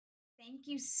Thank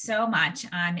you so much.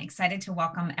 I'm excited to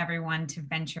welcome everyone to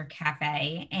Venture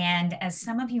Cafe. And as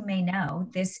some of you may know,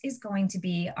 this is going to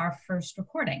be our first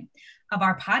recording of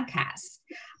our podcast,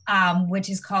 which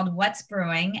is called What's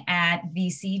Brewing at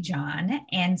VC John.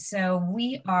 And so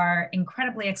we are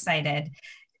incredibly excited,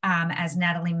 as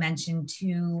Natalie mentioned,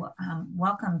 to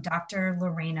welcome Dr.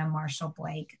 Lorina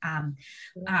Marshall-Blake.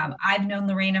 I've known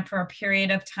Lorina for a period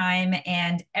of time,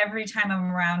 and every time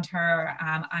I'm around her,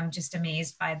 I'm just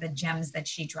amazed by the gems that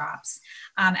she drops.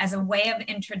 As a way of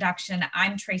introduction,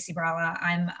 I'm Tracy Brala.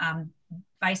 I'm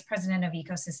Vice President of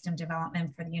Ecosystem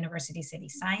Development for the University City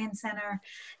Science Center,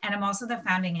 and I'm also the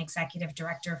founding executive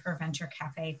director for Venture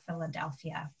Cafe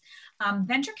Philadelphia.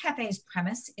 Venture Cafe's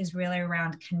premise is really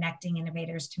around connecting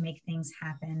innovators to make things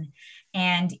happen.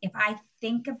 And if I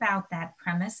think about that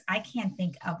premise, I can't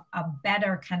think of a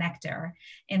better connector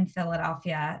in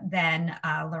Philadelphia than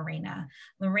Lorina.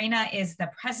 Lorina is the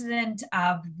president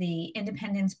of the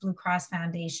Independence Blue Cross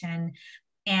Foundation,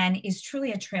 and is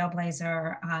truly a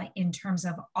trailblazer in terms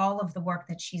of all of the work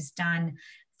that she's done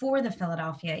for the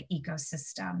Philadelphia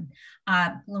ecosystem.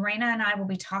 Lorina and I will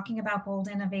be talking about bold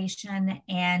innovation,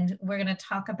 and we're going to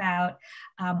talk about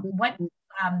what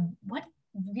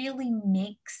really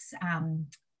makes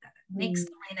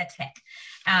Lorina tick.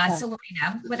 So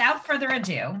Lorina, without further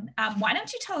ado, why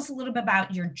don't you tell us a little bit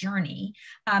about your journey,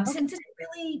 since it's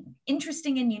a really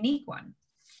interesting and unique one.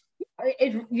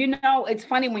 It's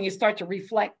funny when you start to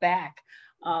reflect back.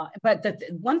 But the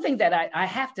one thing that I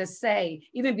have to say,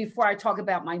 even before I talk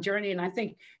about my journey, and I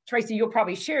think, Tracy, you'll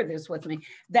probably share this with me,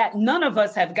 that none of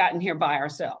us have gotten here by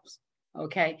ourselves,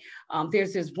 okay?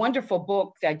 There's this wonderful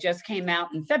book that just came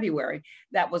out in February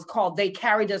that was called They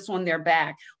Carried Us on Their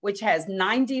Back, which has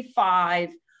 95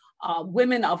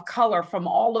 women of color from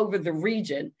all over the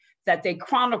region that they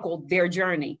chronicled their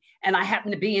journey. And I happen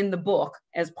to be in the book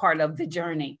as part of the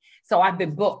journey. So I've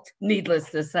been booked, needless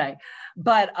to say.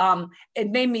 But it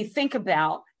made me think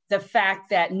about the fact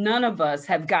that none of us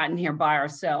have gotten here by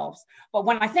ourselves. But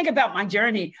when I think about my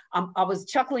journey, I was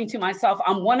chuckling to myself.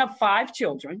 I'm one of 5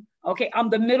 children. Okay, I'm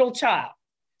the middle child.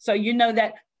 So you know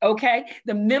that, okay?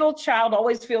 The middle child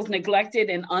always feels neglected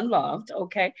and unloved,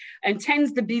 okay? And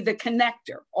tends to be the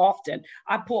connector often.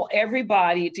 I pull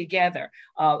everybody together.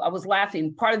 I was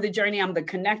laughing. Part of the journey, I'm the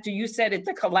connector. You said it,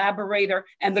 the collaborator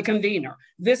and the convener.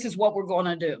 This is what we're going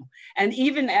to do. And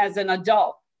even as an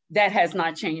adult, that has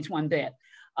not changed one bit.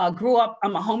 Grew up,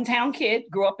 I'm a hometown kid,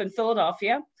 grew up in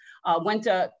Philadelphia. Went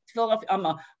to Philadelphia, I'm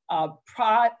a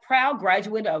proud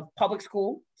graduate of public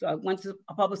school. So I went to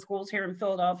public schools here in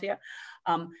Philadelphia,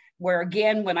 where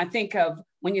again, when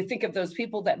you think of those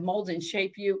people that mold and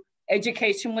shape you,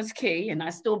 education was key, and I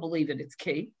still believe that it's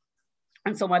key.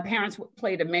 And so my parents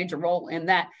played a major role in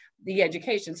that, the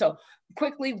education. So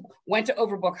quickly went to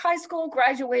Overbrook High School,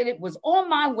 graduated, was on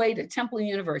my way to Temple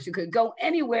University. Could go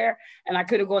anywhere, and I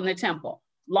could have gone to Temple.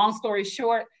 Long story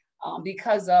short,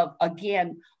 because of,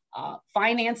 again,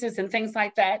 finances and things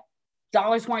like that,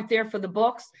 dollars weren't there for the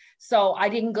books. So I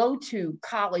didn't go to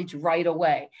college right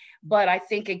away. But I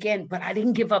think, again, but I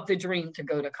didn't give up the dream to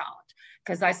go to college,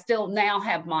 because I still now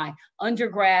have my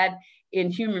undergrad in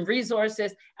human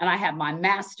resources, and I have my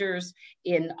master's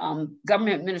in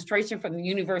government administration from the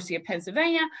University of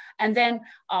Pennsylvania. And then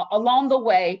along the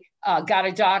way, got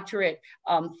a doctorate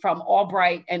from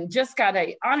Albright, and just got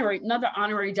another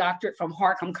honorary doctorate from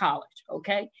Harcum College,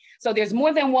 okay? So there's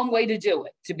more than one way to do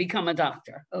it, to become a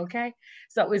doctor, okay?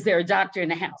 So is there a doctor in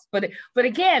the house? But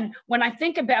again, when I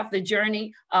think about the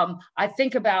journey, I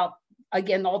think about,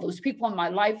 again, all those people in my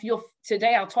life.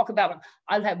 Today I'll talk about,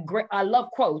 I love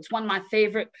quotes. One of my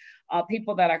favorite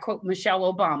people that I quote,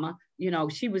 Michelle Obama. You know,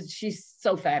 she's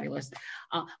so fabulous.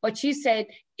 But she said,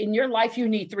 in your life, you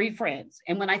need 3 friends.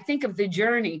 And when I think of the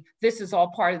journey, this is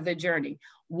all part of the journey.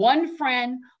 One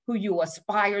friend who you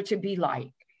aspire to be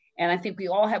like. And I think we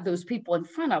all have those people in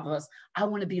front of us. I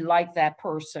want to be like that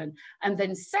person. And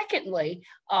then secondly,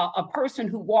 a person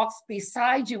who walks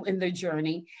beside you in the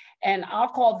journey. And I'll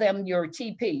call them your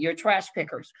TP, your trash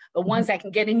pickers, the ones that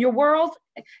can get in your world.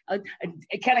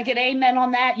 Can I get amen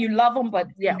on that? You love them, but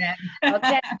yeah.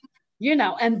 Okay. You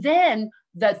know, and then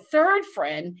the third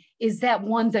friend is that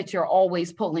one that you're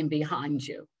always pulling behind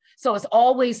you. So it's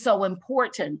always so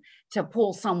important to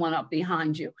pull someone up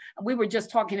behind you. We were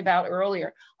just talking about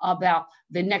earlier about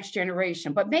the next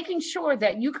generation, but making sure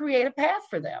that you create a path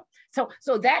for them.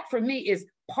 So that for me is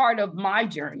part of my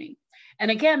journey. And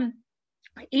again,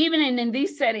 even in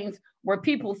these settings where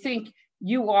people think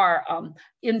you are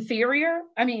inferior,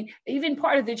 I mean, even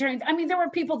part of the journey, I mean, there were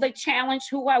people that challenged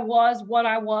who I was, what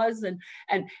I was, and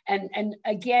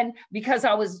again, because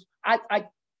I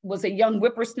was a young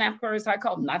whippersnapper, as I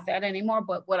call them, not that anymore,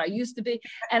 but what I used to be.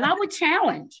 And I would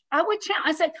challenge.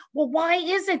 I said, well, why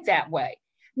is it that way?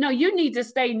 No, you need to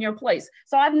stay in your place.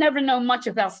 So I've never known much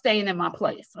about staying in my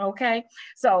place. Okay.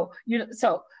 So,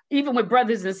 so even with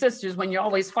brothers and sisters, when you're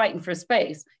always fighting for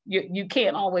space, you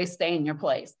can't always stay in your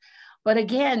place. But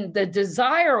again, the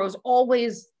desire was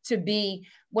always to be,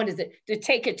 to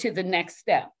take it to the next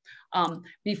step.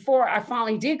 Before I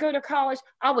finally did go to college,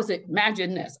 I was,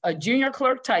 imagine this, a junior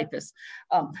clerk typist.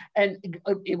 And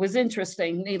it was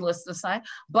interesting, needless to say,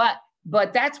 but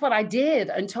that's what I did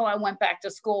until I went back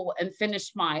to school and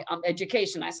finished my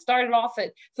education. I started off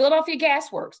at Philadelphia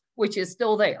Gas Works, which is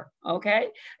still there, okay?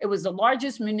 It was the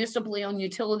largest municipally owned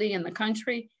utility in the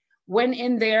country. Went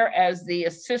in there as the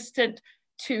assistant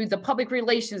to the public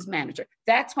relations manager.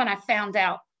 That's when I found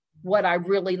out what I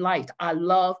really liked. I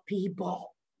love people.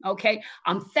 Okay,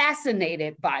 I'm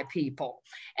fascinated by people.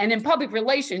 And in public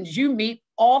relations, you meet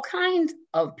all kinds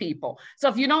of people. So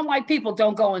if you don't like people,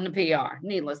 don't go into PR,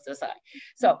 needless to say.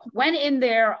 So went in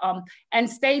there and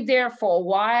stayed there for a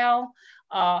while,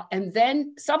 and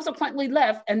then subsequently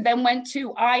left and then went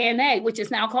to INA, which is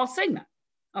now called Cigna.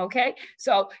 Okay,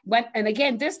 so and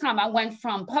again, this time I went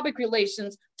from public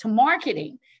relations to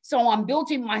marketing. So I'm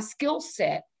building my skill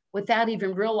set without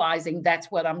even realizing that's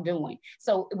what I'm doing.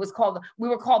 So it was we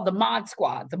were called the Mod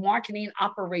Squad, the Marketing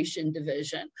Operation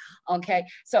Division, okay?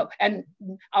 So, and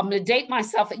I'm gonna date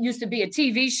myself, it used to be a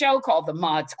TV show called the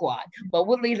Mod Squad, but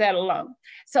we'll leave that alone.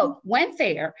 So went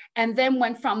there and then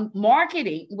went from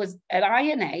marketing, was at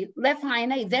INA, left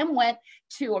INA, then went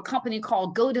to a company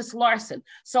called Godis Larson.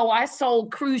 So I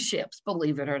sold cruise ships,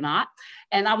 believe it or not,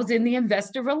 and I was in the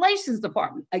investor relations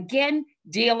department, again,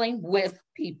 dealing with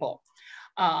people.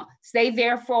 Stayed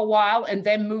there for a while and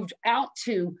then moved out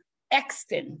to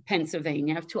Exton,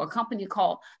 Pennsylvania, to a company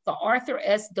called the Arthur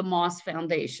S. DeMoss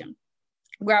Foundation,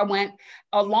 where I went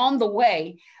along the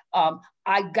way.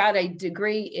 I got a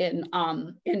degree in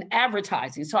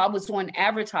advertising. So I was doing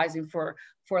advertising for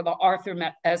the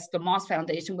Arthur S. DeMoss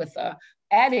Foundation with an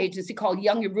ad agency called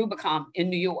Young and Rubicon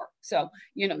in New York. So,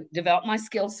 developed my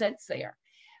skill sets there.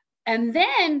 And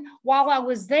then while I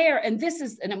was there, and this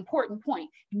is an important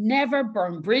point, never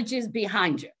burn bridges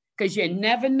behind you, because you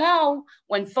never know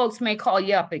when folks may call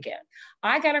you up again.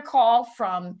 I got a call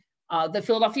from the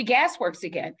Philadelphia Gas Works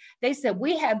again. They said,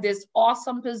 we have this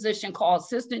awesome position called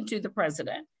assistant to the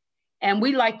president, and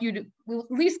we'd like you to at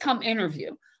least come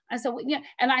interview. I said, well, yeah.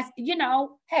 And I,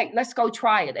 hey, let's go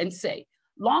try it and see.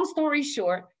 Long story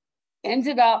short,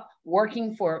 ended up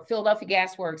working for Philadelphia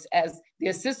Gas Works as the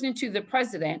assistant to the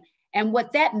president. And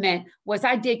what that meant was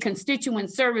I did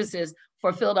constituent services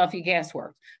for Philadelphia Gas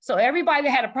Works. So everybody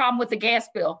that had a problem with the gas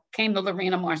bill came to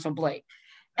Lorina Marshall-Blake.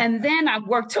 And then I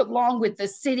worked along with the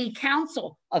city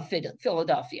council of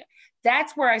Philadelphia.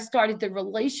 That's where I started the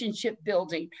relationship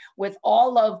building with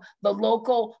all of the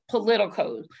local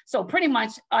politicos. So pretty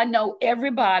much I know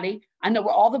everybody. I know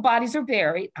where all the bodies are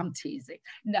buried. I'm teasing.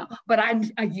 No, but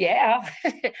yeah.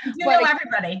 You know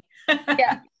everybody.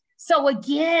 Yeah. So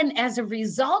again, as a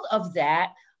result of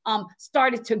that,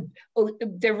 started to,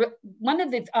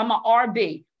 I'm a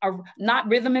RB, not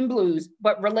rhythm and blues,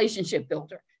 but relationship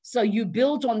builder. So you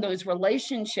build on those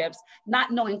relationships,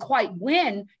 not knowing quite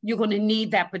when you're going to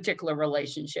need that particular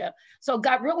relationship. So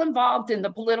got real involved in the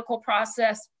political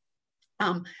process,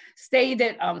 stayed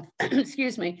at,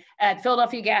 at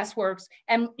Philadelphia Gas Works.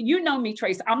 And you know me,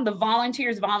 Trace, I'm the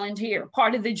volunteer's volunteer,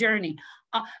 part of the journey.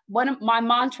 One of my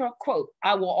mantra quote,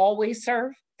 I will always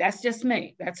serve. That's just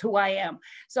me. That's who I am.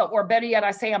 So, or better yet, I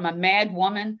say I'm a mad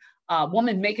woman,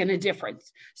 woman making a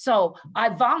difference. So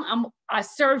I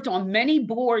served on many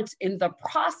boards in the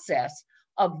process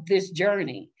of this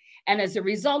journey. And as a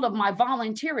result of my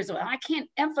volunteerism, and I can't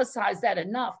emphasize that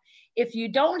enough, if you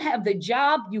don't have the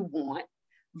job you want,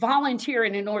 volunteer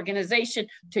in an organization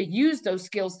to use those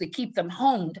skills to keep them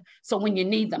honed. So when you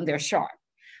need them, they're sharp.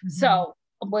 Mm-hmm. So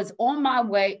was on my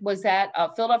way, was at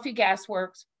Philadelphia Gas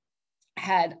Works,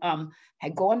 had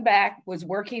gone back, was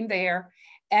working there.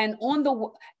 And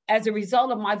as a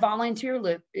result of my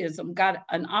volunteerism, got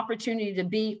an opportunity to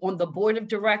be on the board of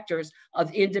directors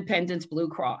of Independence Blue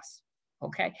Cross.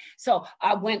 Okay, so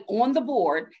I went on the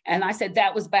board, and I said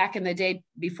that was back in the day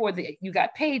before you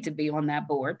got paid to be on that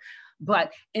board.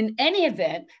 But in any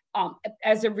event,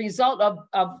 as a result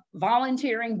of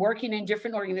volunteering, working in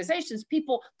different organizations,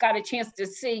 people got a chance to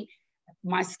see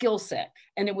my skill set.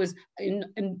 And it was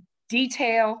in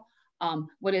detail.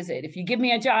 What is it? If you give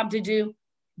me a job to do,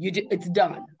 it's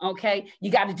done, okay?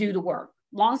 You got to do the work.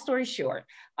 Long story short,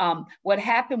 what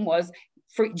happened was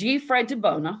Fred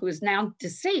DeBona, who is now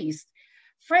deceased,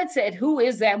 Fred said, who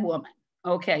is that woman?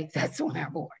 Okay, that's on our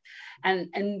board.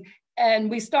 And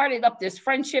we started up this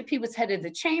friendship. He was head of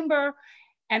the chamber.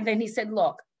 And then he said,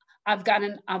 look, I've got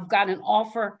an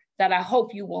offer that I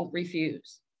hope you won't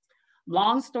refuse.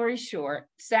 Long story short,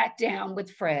 sat down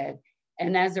with Fred.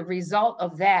 And as a result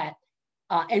of that,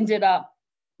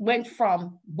 went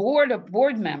from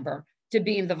board member to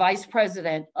being the vice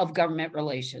president of government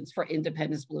relations for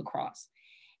Independence Blue Cross,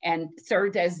 and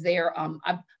served as their,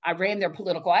 I ran their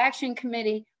political action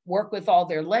committee, worked with all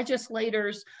their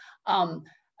legislators. And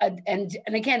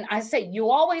again, I say, you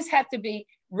always have to be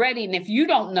ready. And if you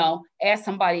don't know, ask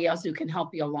somebody else who can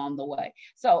help you along the way.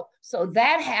 So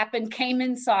that happened, came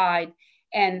inside,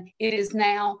 and it is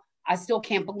now, I still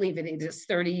can't believe it. It is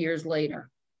 30 years later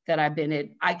that I've been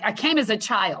in. I came as a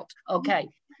child. Okay.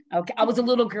 I was a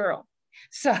little girl.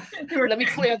 So let me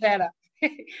clear that up.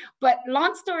 But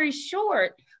long story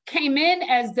short, came in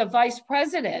as the vice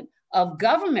president of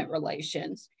government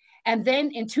relations. And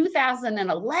then in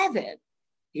 2011,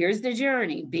 here's the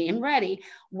journey, being ready,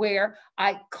 where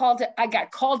I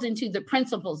got called into the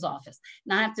principal's office.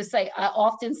 Now I have to say, I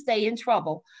often stay in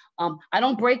trouble. I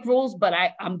don't break rules, but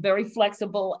I'm very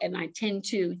flexible, and I tend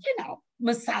to,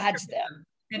 massage them.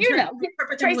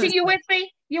 Tracy, you with me?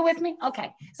 You with me?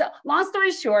 Okay. So long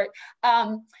story short,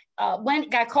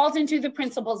 got called into the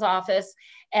principal's office,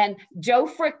 and Joe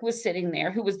Frick was sitting there,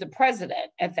 who was the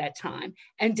president at that time,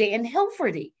 and Dan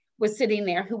Hilferty was sitting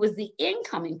there, who was the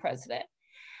incoming president.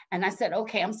 And I said,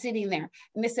 okay, I'm sitting there.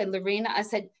 And they said, Lorina, I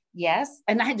said, yes.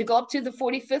 And I had to go up to the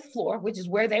 45th floor, which is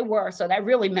where they were. So that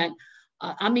really meant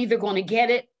I'm either going to get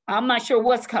it. I'm not sure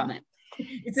what's coming.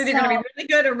 It's either going to be really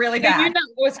good or really bad.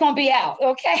 It's going to be out.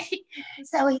 Okay.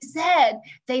 So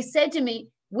they said to me,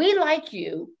 we like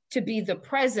you to be the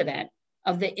president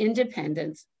of the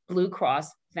Independence Blue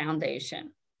Cross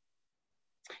Foundation.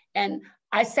 And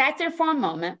I sat there for a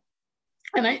moment.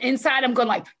 And inside I'm going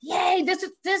like, yay, this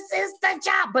is the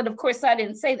job. But of course I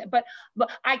didn't say that, but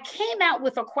I came out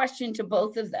with a question to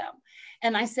both of them.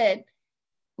 And I said,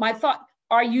 my thought,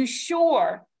 are you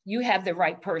sure you have the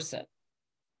right person?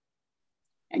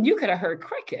 And you could have heard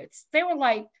crickets. They were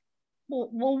like,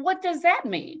 well, what does that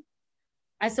mean?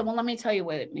 I said, well, let me tell you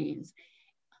what it means.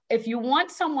 If you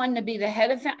want someone to be the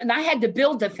head of, and I had to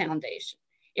build the foundation.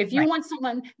 If you want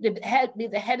someone to be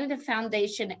the head of the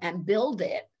foundation and build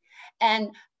it,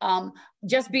 and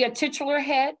just be a titular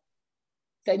head,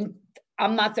 then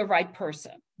I'm not the right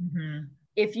person. Mm-hmm.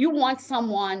 If you want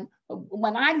someone,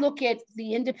 when I look at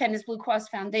the Independence Blue Cross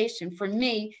Foundation, for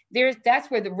me,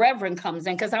 that's where the reverend comes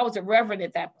in, because I was a reverend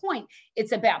at that point.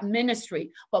 It's about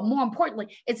ministry, but more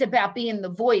importantly, it's about being the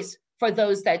voice for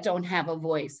those that don't have a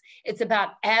voice. It's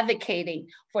about advocating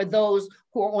for those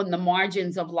who are on the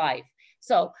margins of life.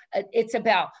 So it's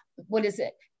about,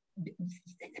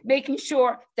 making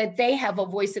sure that they have a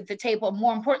voice at the table,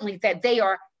 more importantly, that they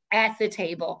are at the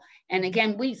table. And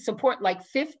again, we support like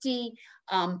 50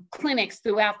 clinics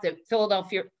throughout the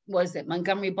Philadelphia,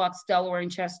 Montgomery, Bucks, Delaware,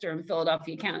 and Chester, and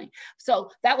Philadelphia County. So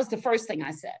that was the first thing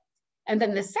I said. And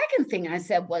then the second thing I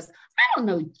said was, I don't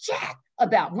know jack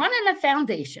about running a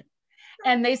foundation.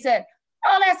 And they said,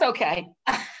 oh, that's okay.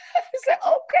 I said,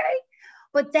 okay.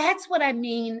 But that's what I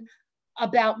mean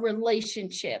about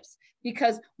relationships.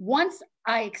 Because once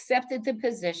I accepted the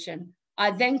position, I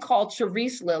then called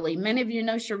Sharice Lilly. Many of you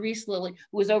know Sharice Lilly,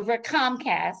 who was over at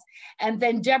Comcast, and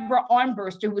then Deborah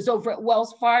Armbruster, who was over at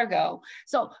Wells Fargo.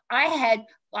 So I had,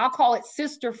 I'll call it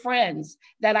sister friends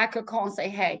that I could call and say,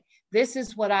 hey, this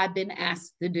is what I've been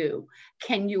asked to do.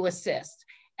 Can you assist?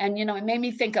 And, it made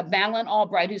me think of Madeleine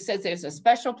Albright, who says there's a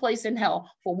special place in hell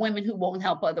for women who won't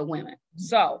help other women.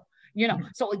 So,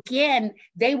 so again,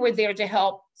 they were there to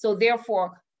help. So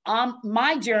therefore,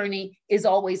 my journey is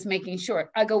always making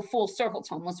sure I go full circle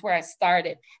to almost where I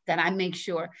started, that I make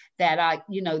sure that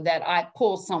I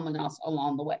pull someone else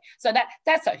along the way. So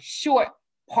that's a short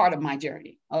part of my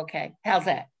journey. Okay. How's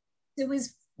that? So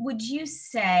would you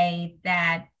say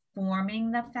that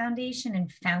forming the foundation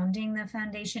and founding the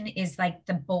foundation is like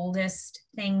the boldest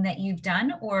thing that you've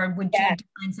done, or would you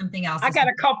find something else? I got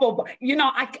a couple,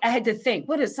 I had to think,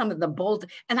 what is some of the bold?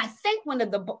 And I think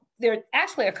there are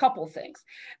actually a couple of things,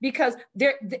 because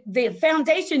the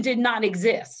foundation did not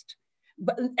exist.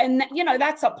 And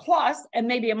that's a plus, and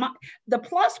maybe the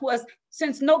plus was,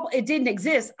 since it didn't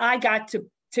exist, I got to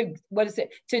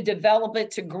develop it,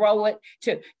 to grow it,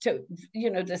 to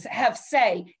have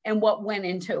say in what went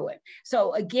into it.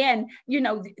 So again,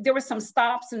 there were some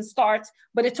stops and starts,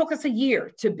 but it took us a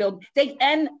year to build.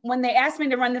 And when they asked me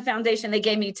to run the foundation, they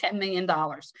gave me $10 million.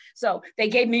 So they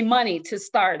gave me money to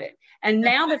start it. And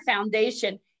now the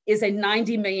foundation is a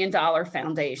 $90 million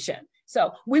foundation.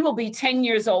 So we will be 10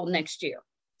 years old next year.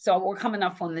 So we're coming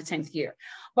up on the 10th year.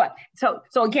 But so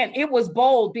again, it was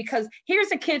bold because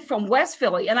here's a kid from West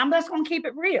Philly, and I'm just going to keep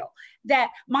it real, that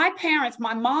my parents,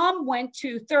 my mom went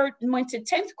to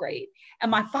 10th grade, and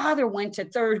my father went to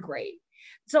 3rd grade.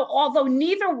 So although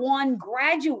neither one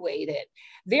graduated,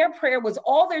 their prayer was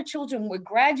all their children would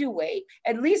graduate,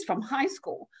 at least from high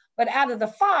school. But out of the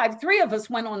 5, 3 of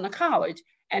us went on to college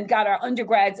and got our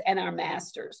undergrads and our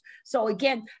masters. So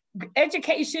again,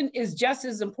 education is just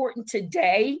as important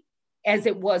today as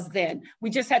it was then.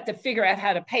 We just had to figure out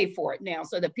how to pay for it now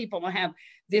so that people don't have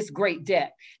this great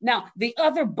debt. Now, the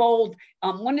other bold,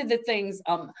 one of the things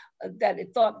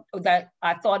that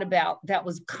I thought about that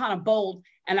was kind of bold,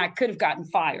 and I could have gotten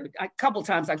fired. A couple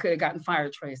times I could have gotten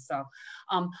fired, Trace. So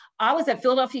I was at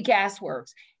Philadelphia Gas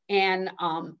Works, and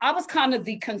I was kind of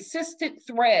the consistent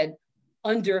thread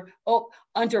under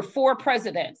 4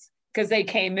 presidents, because they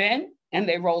came in and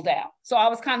they rolled out. So I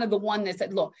was kind of the one that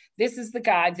said, look, this is the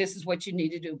guy, this is what you need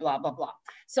to do, blah, blah, blah.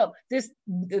 So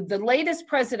the latest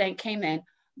president came in,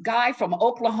 guy from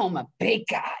Oklahoma, big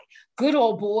guy, good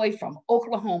old boy from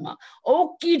Oklahoma,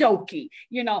 okie dokie,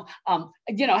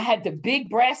 had the big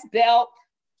brass belt,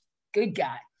 good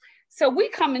guy. So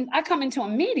I come into a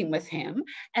meeting with him,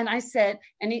 and I said,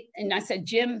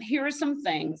 Jim, here are some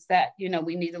things that,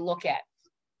 we need to look at.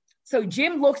 So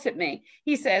Jim looks at me,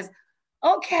 he says,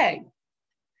 okay,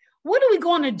 what are we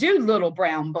going to do, little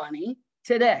brown bunny,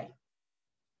 today?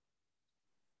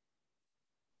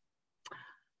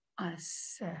 I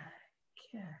said,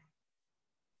 okay.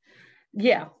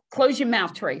 Yeah, close your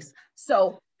mouth, Trace.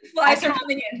 So flies are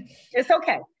coming in. It's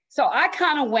okay. So I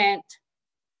kind of went,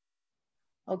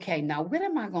 okay, now what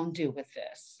am I going to do with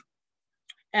this?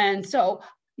 And so,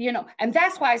 and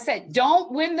that's why I said,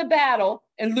 don't win the battle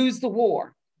and lose the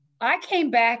war. I came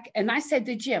back and I said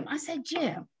to Jim,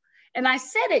 Jim, and I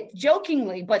said it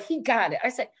jokingly, but he got it. I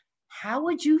said, how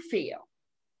would you feel?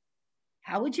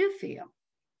 How would you feel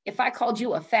if I called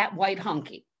you a fat white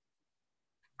hunky?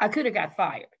 I could have got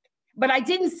fired, but I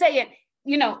didn't say it,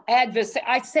 adversary.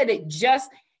 I said it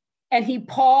just, and he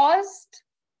paused.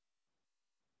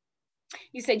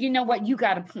 He said, you know what, you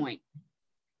got a point.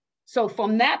 So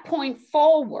from that point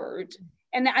forward,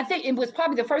 and I think it was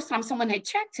probably the first time someone had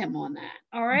checked him on that,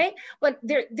 all right? But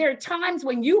there are times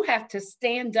when you have to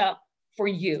stand up for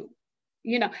you,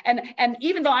 and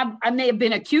even though I may have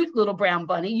been a cute little brown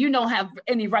bunny, you don't have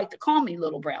any right to call me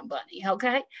little brown bunny,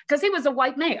 okay? Because he was a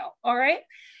white male, all right?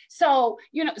 So,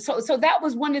 so that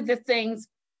was one of the things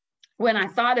when I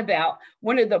thought about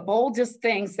one of the boldest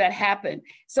things that happened.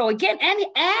 So again,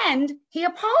 and he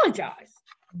apologized,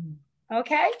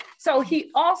 okay? So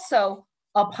he also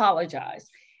apologized.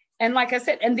 And like I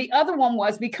said, and the other one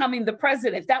was becoming the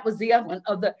president. That was the other one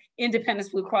of the Independence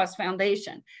Blue Cross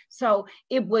Foundation. So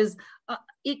it was, let's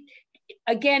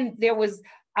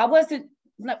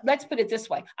put it this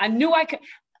way. I knew I could,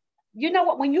 you know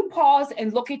what, when you pause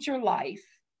and look at your life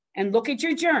and look at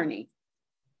your journey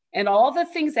and all the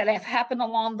things that have happened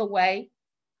along the way,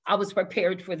 I was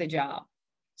prepared for the job.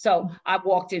 So I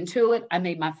walked into it, I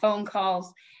made my phone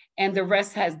calls, and the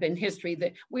rest has been history.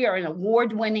 That we are an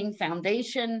award-winning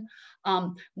foundation.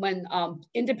 When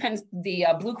Independence, the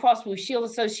Blue Cross Blue Shield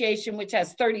Association, which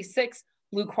has 36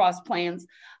 Blue Cross plans,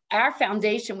 our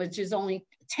foundation, which is only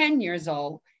 10 years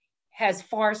old, has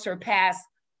far surpassed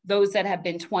those that have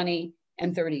been 20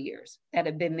 and 30 years, that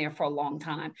have been there for a long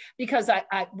time. Because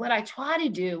what I try to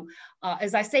do,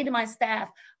 as I say to my staff,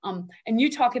 and you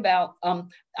talk about,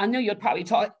 I know you'll probably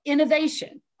talk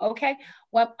innovation. Okay.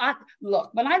 Well,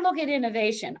 when I look at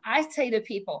innovation, I say to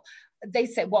people, they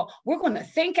say, well, we're going to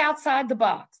think outside the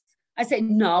box. I say,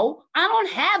 no, I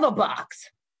don't have a box.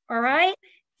 All right.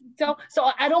 So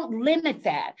I don't limit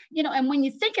that, and when you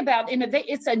think about innovation,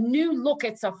 it's a new look.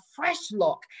 It's a fresh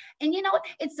look. And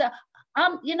it's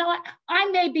I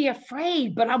may be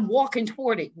afraid, but I'm walking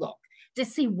toward it. Look, to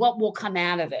see what will come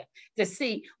out of it, to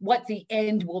see what the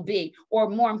end will be,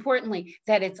 or more importantly,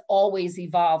 that it's always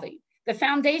evolving. The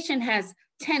foundation has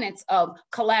tenets of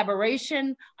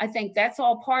collaboration. I think that's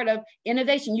all part of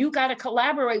innovation. You got to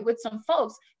collaborate with some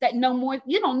folks that know more.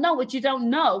 You don't know what you don't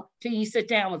know till you sit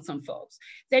down with some folks.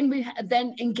 Then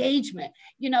engagement.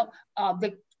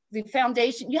 The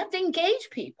foundation, you have to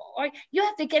engage people, right? You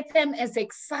have to get them as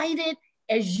excited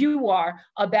as you are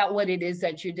about what it is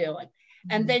that you're doing.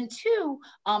 And then two,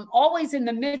 always in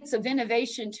the midst of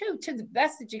innovation too, to the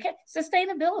best that you can,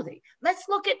 sustainability. Let's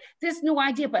look at this new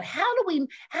idea, but how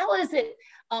is it,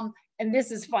 and this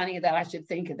is funny that I should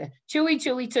think of it,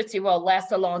 Chewy Tootsie Roll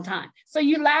lasts a long time. So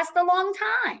you last a long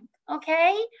time,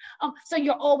 okay? So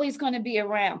you're always gonna be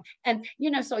around. And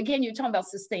so again, you're talking about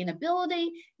sustainability,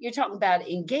 you're talking about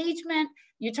engagement.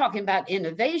 you're talking about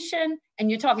innovation, and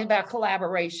you're talking about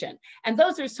collaboration. And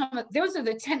those are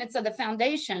the tenets of the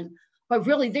foundation, but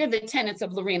really they're the tenets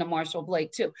of Lorina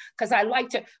Marshall-Blake too. Because I like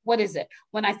to,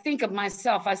 when I think of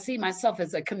myself, I see myself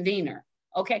as a convener.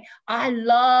 Okay, I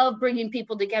love bringing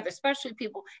people together, especially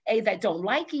people that don't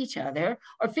like each other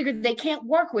or figure they can't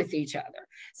work with each other.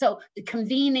 So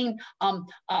convening,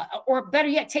 or better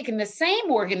yet, taking the same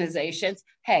organizations.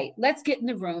 Hey, let's get in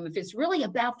the room. If it's really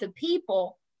about the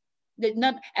people,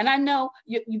 and I know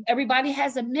everybody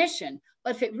has a mission,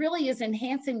 but if it really is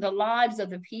enhancing the lives of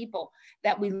the people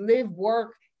that we live,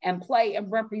 work, and play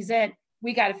and represent,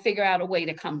 we got to figure out a way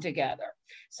to come together.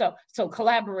 So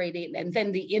collaborating, and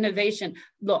then the innovation.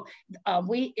 Look,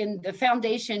 we in the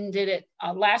foundation did it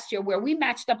last year, where we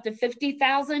matched up to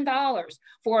 $50,000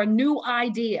 for a new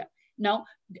idea. No,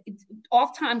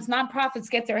 oftentimes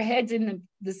nonprofits get their heads in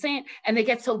the sand and they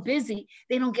get so busy,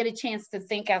 they don't get a chance to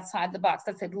think outside the box.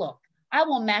 I said, look, I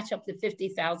will match up to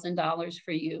 $50,000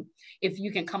 for you if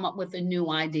you can come up with a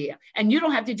new idea. And you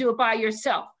don't have to do it by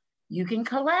yourself. You can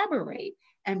collaborate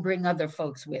and bring other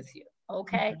folks with you.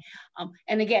 Okay.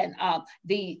 And again,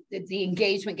 the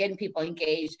engagement, getting people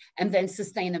engaged, and then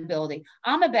sustainability.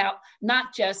 I'm about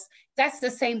not just, that's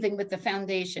the same thing with the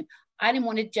foundation. I didn't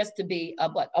want it just to be a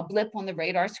blip on the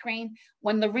radar screen.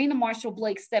 When Lorina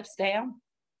Marshall-Blake steps down,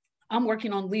 I'm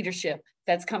working on leadership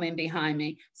that's coming behind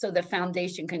me, so the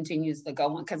foundation continues to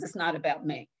go on, because it's not about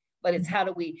me, but it's how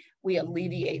do we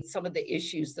alleviate some of the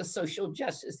issues, the social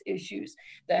justice issues,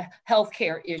 the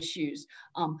healthcare issues.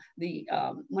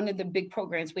 One of the big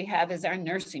programs we have is our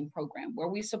nursing program, where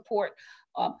we support,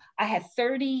 I had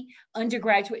 30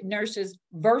 undergraduate nurses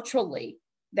virtually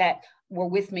that were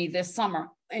with me this summer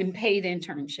in paid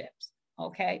internships.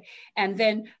 Okay. And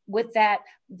then with that,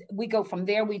 we go from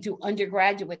there, we do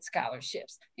undergraduate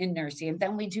scholarships in nursing, and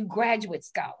then we do graduate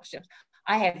scholarships.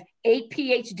 I have 8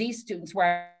 PhD students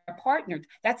where I partnered.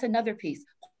 That's another piece,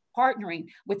 partnering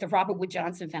with the Robert Wood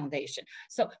Johnson Foundation.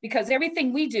 So, because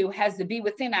everything we do has to be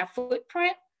within our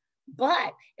footprint,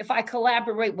 but if I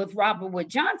collaborate with Robert Wood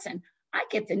Johnson, I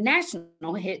get the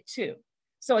national hit too.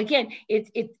 So again,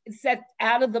 it's that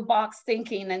out of the box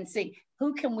thinking and see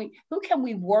who can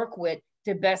we work with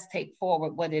to best take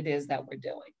forward what it is that we're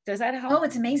doing. Does that help? Oh,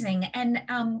 it's amazing. And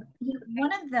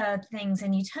one of the things,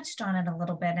 and you touched on it a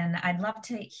little bit, and I'd love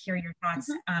to hear your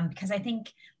thoughts, because I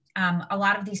think a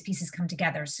lot of these pieces come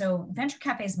together. So Venture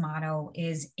Cafe's motto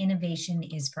is innovation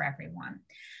is for everyone.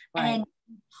 Right. And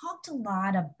we talked a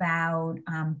lot about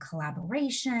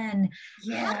collaboration.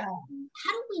 Yeah.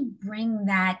 How do we bring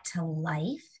that to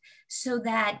life so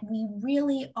that we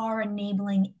really are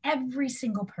enabling every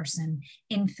single person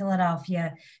in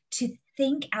Philadelphia to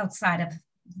think outside of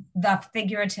the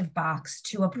figurative box,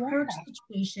 to approach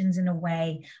situations in a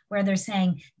way where they're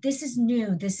saying, this is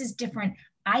new, this is different,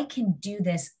 I can do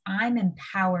this, I'm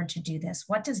empowered to do this.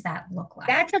 What does that look like?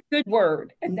 That's a good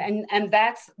word. And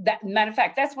that's, matter of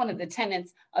fact, that's one of the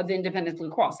tenets of the Independent Blue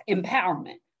Cross,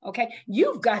 empowerment. Okay,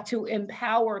 you've got to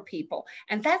empower people.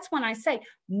 And that's when I say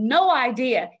no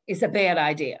idea is a bad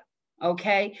idea.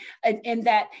 Okay, and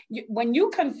that when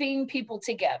you convene people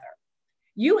together,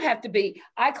 you have to be,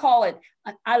 I call it,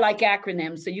 I like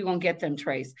acronyms, so you're going to get them,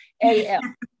 Trace, AF.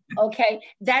 Okay,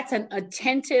 that's an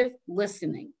attentive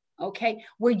listening. Okay,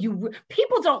 where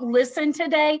people don't listen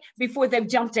today before they've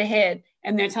jumped ahead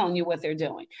and they're telling you what they're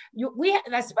doing.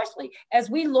 Especially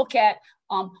as we look at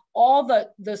all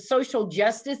the social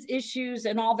justice issues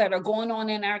and all that are going on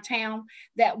in our town,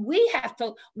 that we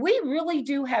really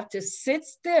do have to sit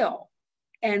still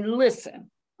and listen.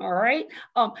 All right,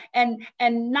 and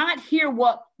not hear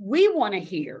what we want to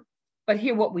hear, but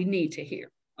hear what we need to hear.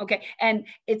 Okay, and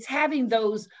it's having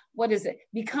those,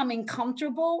 becoming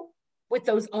comfortable with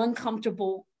those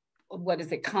uncomfortable,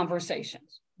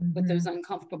 conversations, with those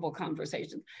uncomfortable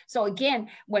conversations. So again,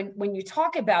 when you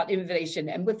talk about innovation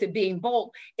and with it being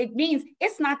bold, it means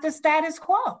it's not the status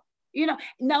quo.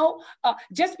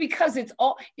 Just because it's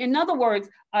all, in other words,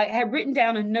 I had written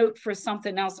down a note for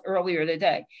something else earlier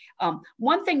today.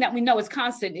 One thing that we know is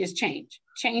constant is change.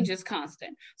 Change is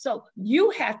constant. So you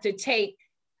have to take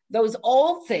those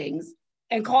old things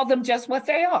and call them just what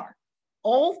they are.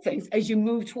 Old things as you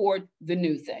move toward the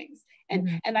new things.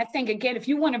 And I think, again, if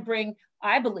you want to bring,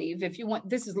 I believe,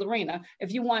 this is Lorina,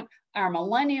 if you want our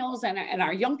millennials and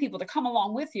our young people to come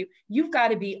along with you, you've got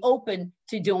to be open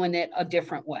to doing it a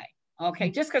different way. Okay,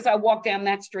 just because I walk down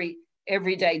that street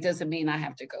every day doesn't mean I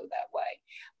have to go that way.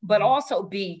 But also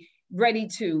be ready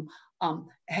to,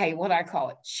 hey, what I call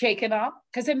it, shake it up.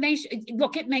 Because it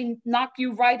may knock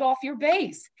you right off your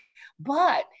base.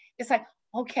 But it's like,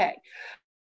 okay,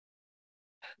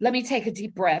 let me take a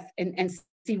deep breath and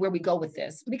see where we go with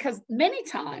this, because many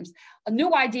times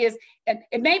new ideas, and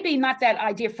it may be not that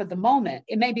idea for the moment,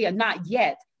 it may be a not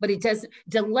yet, but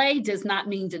delay does not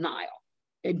mean denial.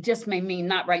 It just may mean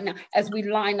not right now as we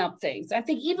line up things. I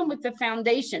think even with the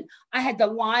foundation, I had to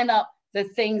line up the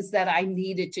things that I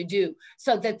needed to do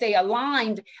so that they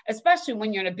aligned, especially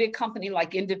when you're in a big company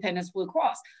like Independence Blue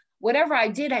Cross. Whatever I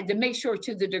did, I had to make sure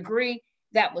to the degree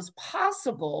that was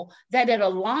possible that it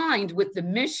aligned with the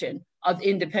mission of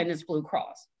Independence Blue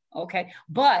Cross. Okay,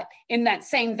 but in that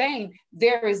same vein,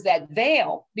 there is that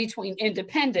veil between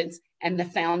independence and the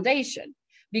foundation.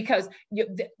 Because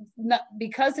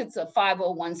it's a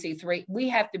 501c3, we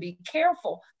have to be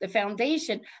careful, the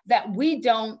foundation, that we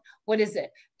don't,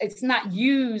 it's not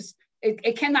used,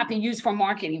 it cannot be used for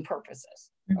marketing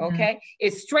purposes, okay?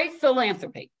 It's straight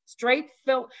philanthropy,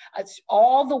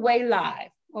 all the way live,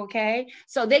 okay?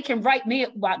 So they can write me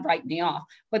off,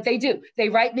 but they do. They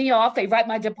write me off, they write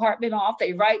my department off,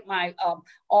 they write my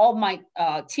all my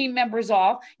team members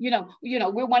off.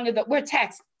 We're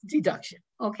tax deduction,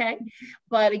 okay?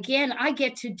 But again, I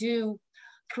get to do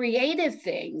creative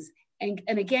things and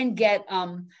again get,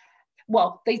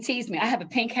 they tease me. I have a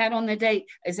pink hat on the day.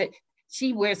 I said,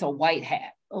 she wears a white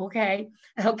hat, okay?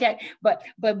 But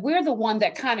we're the one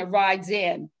that kind of rides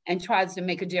in and tries to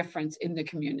make a difference in the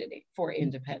community for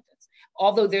independence.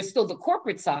 Although there's still the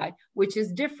corporate side, which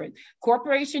is different.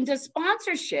 Corporation does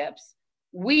sponsorships,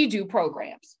 we do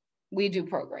programs. We do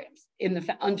programs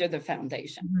under the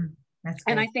foundation.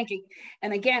 And I think,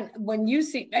 and again,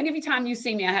 every time you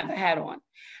see me, I have a hat on.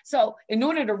 So in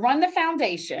order to run the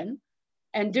foundation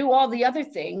and do all the other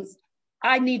things,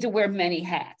 I need to wear many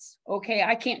hats, okay?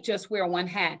 I can't just wear one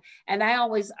hat. And I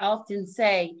often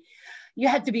say, you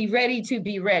have to be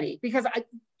ready, because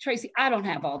Tracy, I don't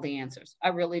have all the answers. I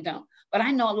really don't. But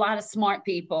I know a lot of smart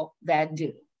people that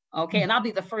do, okay? And I'll be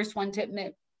the first one to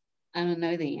admit, I don't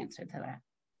know the answer to that.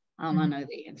 I don't know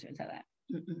the answer to that.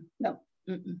 No.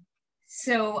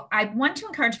 So I want to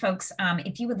encourage folks,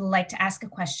 if you would like to ask a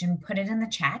question, put it in the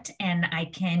chat and I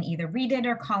can either read it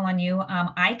or call on you.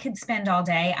 I could spend all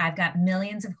day. I've got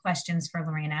millions of questions for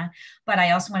Lorina, but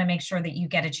I also want to make sure that you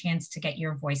get a chance to get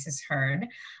your voices heard.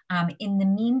 In the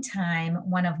meantime,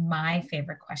 one of my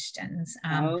favorite questions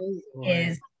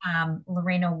is,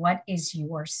 Lorina, what is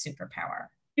your superpower?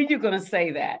 You're going to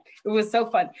say that. It was so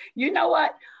fun. You know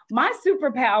what? My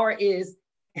superpower is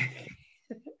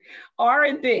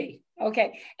R&B.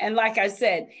 Okay. And like I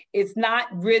said, it's not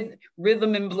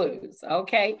rhythm and blues.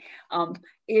 Okay.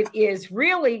 It is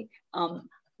really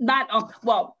not,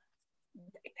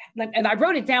 and I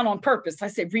wrote it down on purpose. I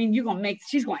said, Reen,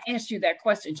 she's going to ask you that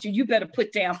question. So you better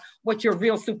put down what your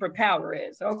real superpower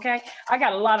is. Okay. I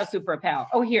got a lot of superpower.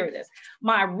 Oh, here it is.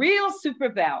 My real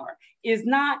superpower is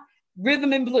not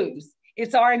rhythm and blues.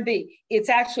 It's R&B. It's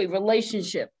actually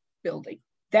relationship building.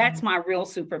 That's my real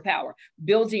superpower,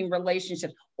 building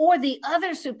relationships. Or the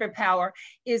other superpower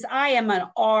is I am an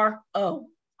RO.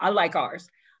 I like R's.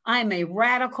 I am a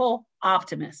radical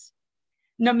optimist.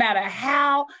 No matter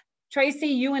how, Tracy,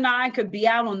 you and I could be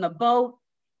out on the boat,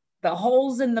 the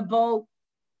holes in the boat,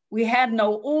 we have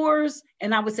no oars.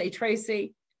 And I would say,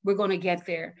 Tracy, we're going to get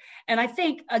there. And I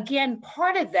think, again,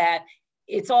 part of that,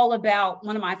 it's all about,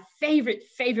 one of my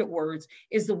favorite words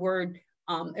is the word,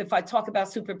 if I talk about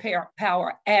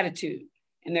superpower, attitude.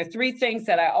 And there are three things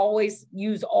that I always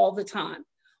use all the time.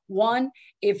 One,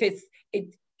 if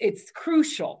it's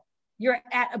crucial,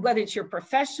 whether it's your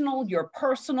professional, your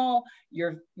personal,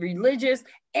 your religious,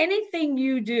 anything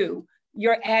you do,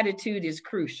 your attitude is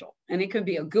crucial. And it could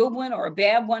be a good one or a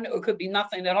bad one, or it could be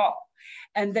nothing at all.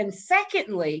 And then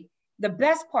secondly, the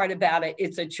best part about it,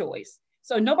 it's a choice.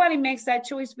 So nobody makes that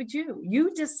choice but you.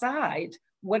 You decide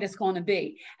what it's going to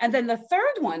be. And then the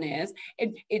third one is,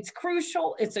 it's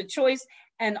crucial, it's a choice.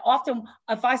 And often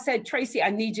if I said, Tracy, I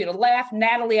need you to laugh,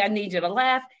 Natalie, I need you to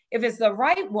laugh, if it's the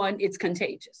right one, it's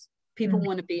contagious. People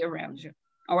want to be around you.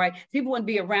 All right. People want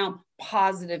to be around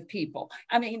positive people.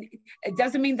 I mean, it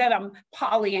doesn't mean that I'm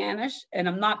Pollyannish and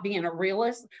I'm not being a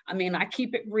realist. I mean, I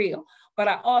keep it real, but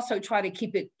I also try to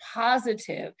keep it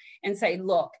positive and say,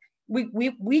 look,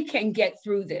 we can get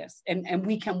through this and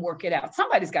we can work it out.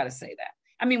 Somebody's got to say that.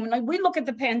 I mean, when we look at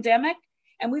the pandemic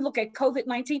and we look at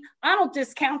COVID-19, I don't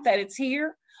discount that it's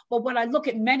here, but when I look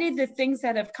at many of the things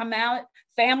that have come out,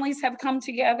 families have come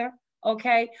together,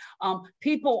 okay?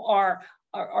 People are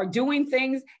doing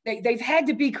things, they've had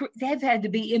to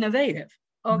be innovative,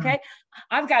 okay?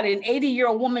 I've got an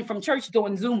 80-year-old woman from church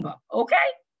doing Zumba, okay?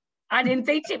 I didn't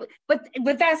think she, but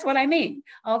that's what I mean,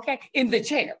 okay? In the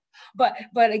chair. But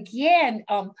again,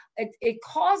 it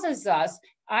causes us,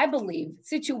 I believe,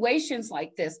 situations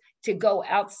like this to go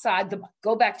outside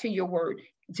go back to your word,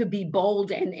 to be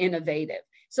bold and innovative.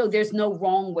 So there's no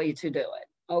wrong way to do it,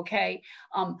 okay?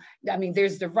 I mean,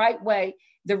 there's the right way,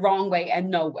 the wrong way, and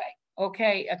no way,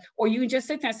 okay? Or you can just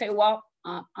sit there and say, well,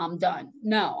 I'm done.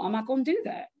 No, I'm not going to do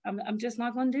that. I'm just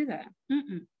not going to do that.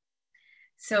 Mm-mm.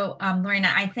 So,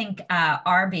 Lorina, I think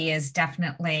Arby is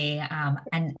definitely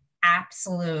an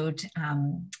absolute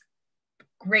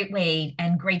great way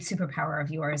and great superpower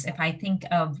of yours. If I think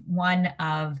of one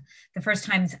of the first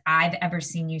times I've ever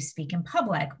seen you speak in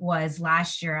public was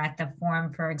last year at the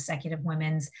Forum for Executive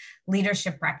Women's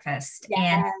Leadership Breakfast.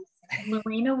 Yes. And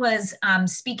Lorina was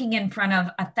speaking in front of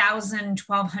 1,000,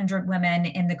 1,200 women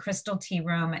in the Crystal Tea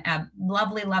Room, a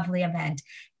lovely, lovely event.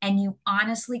 And you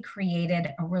honestly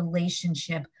created a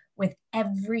relationship with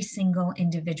every single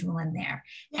individual in there.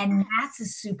 Yes. And that's a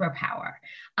superpower.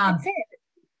 That's it.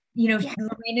 You know, yeah.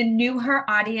 Lorina knew her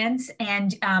audience,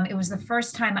 and it was the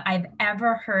first time I've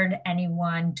ever heard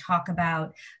anyone talk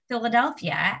about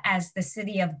Philadelphia as the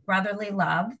city of brotherly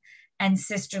love and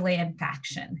sisterly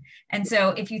affection. And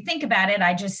so if you think about it,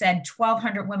 I just said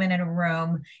 1,200 women in a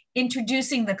room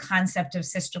introducing the concept of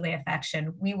sisterly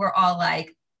affection. We were all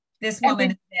like, this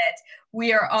woman is it.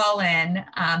 We are all in.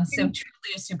 So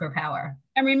truly a superpower.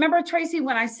 And remember, Tracy,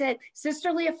 when I said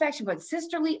sisterly affection, but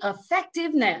sisterly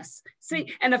effectiveness.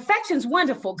 See, and affection's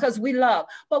wonderful because we love,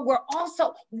 but we're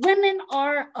also, women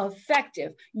are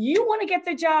effective. You want to get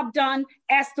the job done,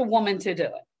 ask the woman to do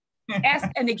it. Ask,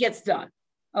 and it gets done.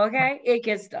 Okay? It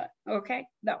gets done. Okay?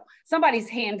 No, somebody's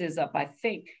hand is up, I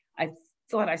think. I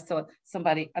thought I saw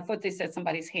somebody, I thought they said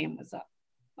somebody's hand was up.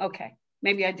 Okay.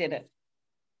 Maybe I did it.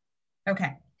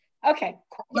 Okay. Okay.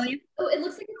 William? Oh, it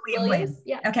looks like it's Williams.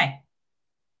 Yeah. Okay.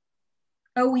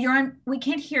 Oh, you're on, we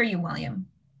can't hear you, William.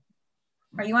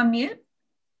 Are you on mute?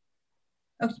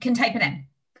 Oh, you can type it in.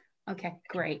 Okay,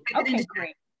 great. Okay,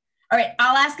 great. All right,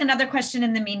 I'll ask another question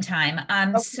in the meantime.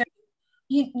 Okay. So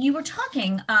you were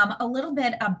talking a little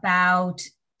bit about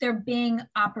there being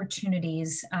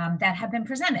opportunities that have been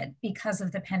presented because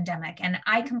of the pandemic. And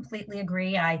I completely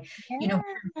agree. You know,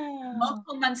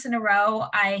 multiple months in a row,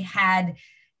 I had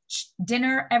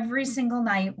dinner every single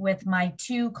night with my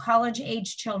 2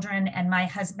 college-age children and my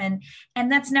husband,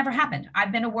 and that's never happened.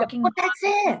 I've been a working mom. That's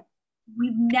it.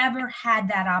 We've never had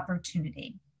that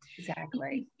opportunity.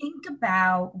 Exactly. Think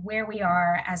about where we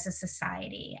are as a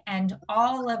society and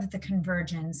all of the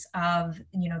convergence of,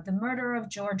 you know, the murder of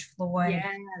George Floyd,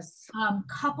 yes.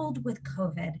 Coupled with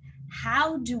COVID.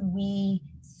 How do we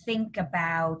think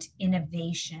about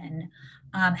innovation?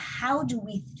 How do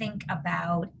we think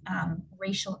about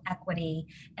racial equity?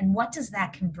 And what does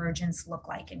that convergence look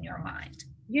like in your mind?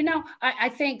 You know, I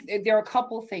think there are a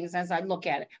couple of things as I look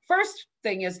at it. First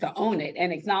thing is to own it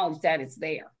and acknowledge that it's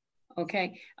there.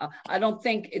 Okay. I don't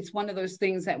think it's one of those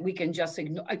things that we can just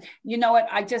ignore. You know what?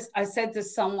 I said to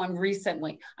someone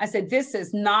recently, I said, this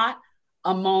is not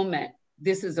a moment.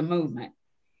 This is a movement.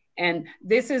 And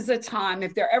this is a time,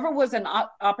 if there ever was an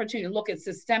opportunity to look at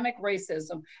systemic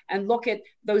racism and look at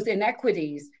those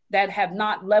inequities that have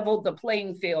not leveled the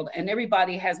playing field and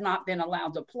everybody has not been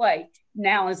allowed to play,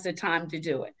 now is the time to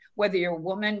do it. Whether you're a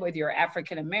woman, whether you're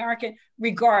African-American,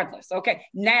 regardless, okay,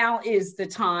 now is the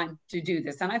time to do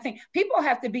this. And I think people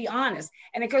have to be honest.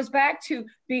 And it goes back to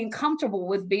being comfortable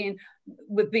with being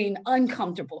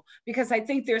uncomfortable, because I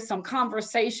think there's some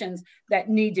conversations that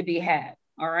need to be had.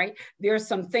 All right. There's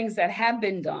some things that have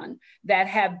been done that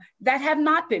have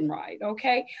not been right.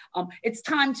 Okay. It's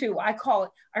time to, I call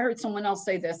it, I heard someone else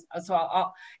say this.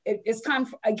 So it's time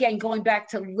for, again, going back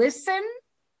to listen.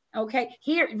 Okay.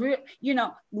 Here, you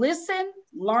know, listen,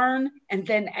 learn, and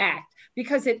then act.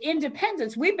 Because at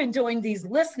Independence, we've been doing these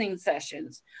listening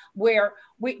sessions where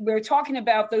we're talking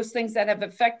about those things that have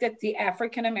affected the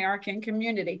African-American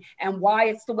community and why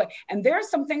it's the way. And there are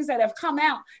some things that have come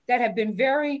out that have been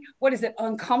very,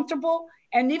 uncomfortable.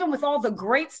 And even with all the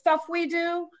great stuff we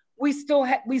do, we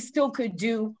still could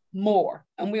do more.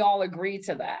 And we all agree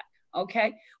to that.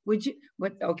 Okay.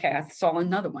 Okay. I saw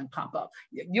another one pop up.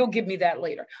 You'll give me that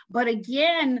later. But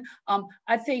again,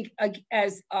 I think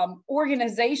as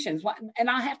organizations, and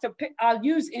I'll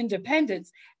use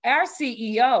Independence. Our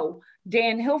CEO,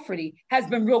 Dan Hilferty, has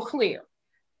been real clear.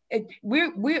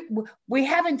 We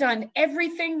haven't done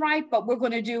everything right, but we're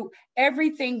going to do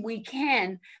everything we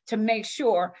can to make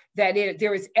sure that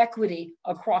there is equity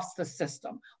across the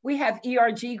system. We have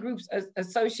ERG groups,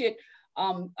 associate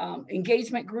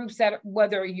engagement groups, that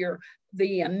whether you're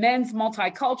the men's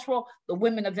multicultural, the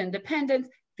women of independence,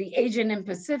 the Asian and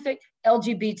Pacific,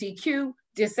 LGBTQ,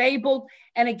 disabled,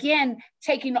 and again,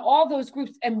 taking all those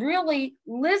groups and really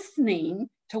listening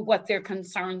to what their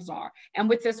concerns are. And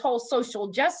with this whole social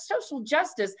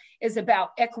justice is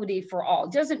about equity for all.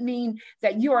 It doesn't mean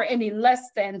that you are any less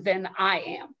than I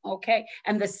am, okay?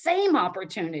 And the same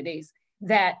opportunities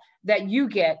that you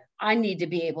get, I need to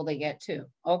be able to get too,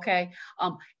 okay?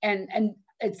 And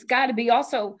it's got to be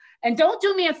also, and don't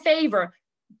do me a favor,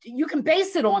 you can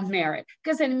base it on merit,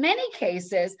 because in many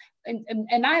cases,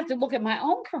 and I have to look at my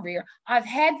own career, I've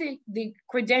had the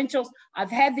credentials, I've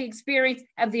had the experience,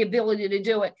 have the ability to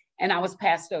do it, and I was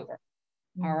passed over.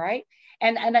 All right.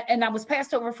 And I was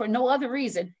passed over for no other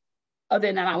reason other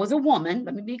than I was a woman,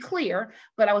 let me be clear,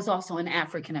 but I was also an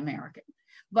African American.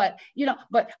 But,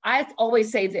 but I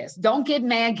always say this, don't get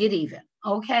mad, get even.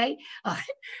 Okay.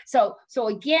 So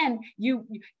again, you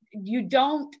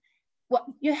don't,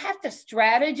 well, you have to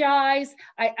strategize.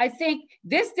 I think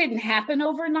this didn't happen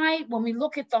overnight. When we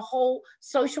look at the whole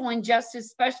social injustice,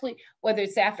 especially whether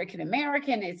it's African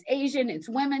American, it's Asian, it's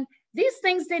women, these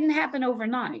things didn't happen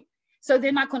overnight. So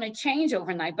they're not going to change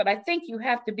overnight. But I think you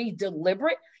have to be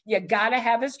deliberate. You got to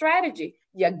have a strategy.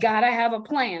 You got to have a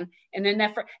plan and an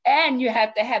effort. And you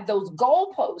have to have those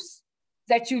goalposts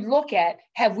that you look at.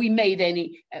 Have we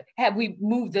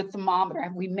moved the thermometer?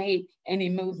 Have we made any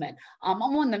movement? I'm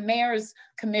on the Mayor's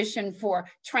Commission for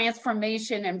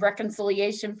Transformation and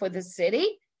Reconciliation for the city.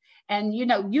 And,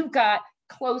 you've got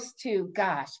close to,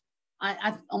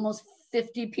 I've almost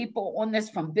 50 people on this,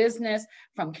 from business,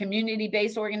 from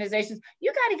community-based organizations.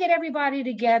 You got to get everybody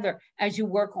together as you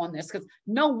work on this, because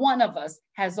no one of us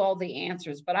has all the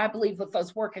answers. But I believe with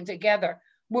us working together,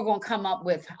 we're going to come up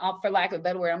with, for lack of a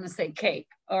better word, I'm going to say cake.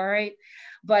 All right.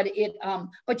 But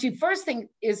your first thing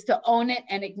is to own it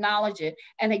and acknowledge it.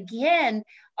 And again,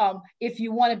 if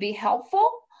you want to be helpful,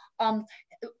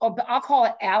 I'll call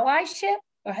it allyship,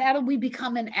 or how do we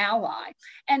become an ally?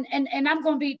 And I'm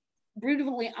going to be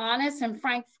brutally honest and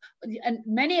frank. And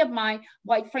many of my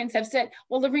white friends have said,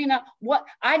 well, Lorina, what,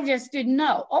 I just didn't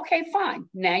know. Okay, fine.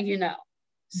 Now you know.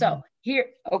 So here,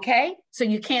 okay. So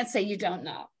you can't say you don't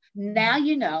know. Now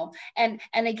you know. And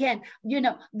again,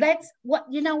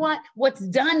 what's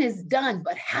done is done,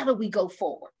 but how do we go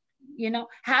forward?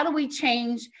 How do we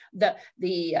change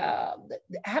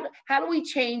how do we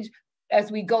change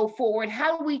as we go forward?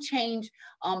 How do we change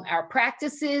our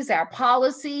practices, our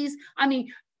policies? I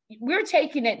mean, we're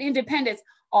taking at Independence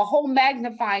a whole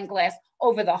magnifying glass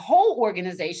over the whole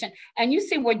organization. And you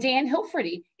see where Dan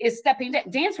Hilferty is stepping down.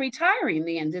 Dan's retiring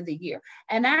the end of the year.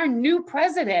 And our new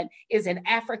president is an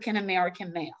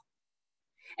African-American male.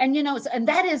 And, and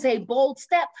that is a bold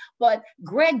step, but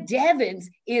Greg Devins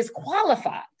is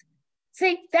qualified.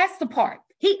 See, that's the part.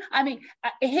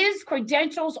 His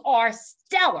credentials are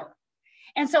stellar.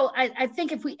 And so I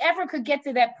think if we ever could get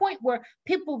to that point where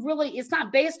people really, it's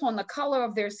not based on the color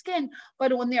of their skin,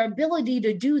 but on their ability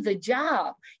to do the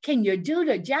job. Can you do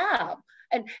the job?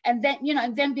 And then,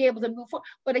 and then be able to move forward.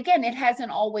 But again, it hasn't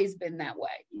always been that way,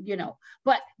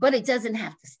 but it doesn't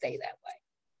have to stay that way.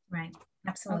 Right.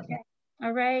 Absolutely. Okay.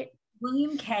 All right.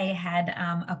 William K. had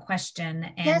a question.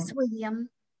 And yes, William.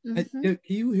 Mm-hmm. Can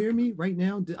you hear me right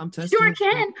now? I'm testing. Sure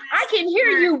can. I can hear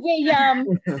you,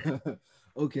 William.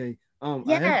 Okay.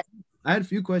 Yes. I had a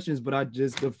few questions, but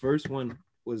the first one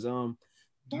was, would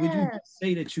you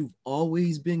say that you've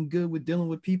always been good with dealing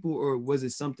with people, or was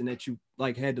it something that you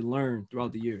had to learn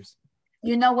throughout the years?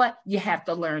 You know what? You have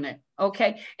to learn it.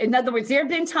 Okay. In other words, there have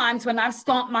been times when I've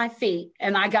stomped my feet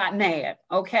and I got mad.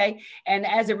 Okay. And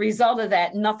as a result of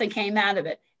that, nothing came out of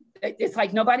it. It's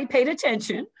like nobody paid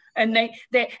attention. And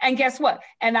and guess what?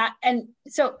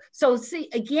 So see,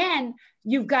 again,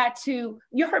 you've got to,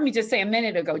 you heard me just say a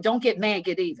minute ago, don't get mad,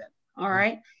 get even. All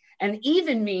right. And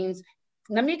even means,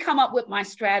 let me come up with my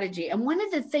strategy. And one of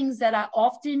the things that I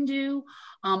often do,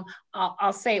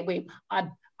 I'll say it, I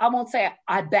won't say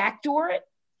I backdoor it.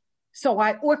 So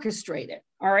I orchestrate it.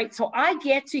 All right. So I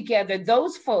get together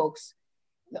those folks,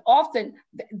 often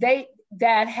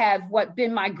that have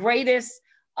been my greatest,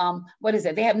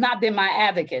 they have not been my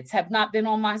advocates, have not been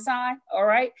on my side. All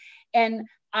right. And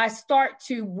I start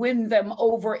to win them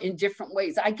over in different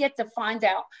ways. I get to find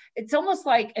out. It's almost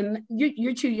like, and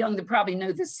you're too young to probably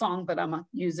know this song, but I'm going to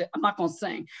use it. I'm not going to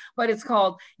sing, but it's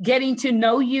called Getting to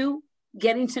Know You,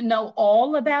 Getting to Know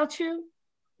All About You.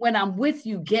 When I'm with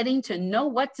you, getting to know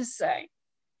what to say.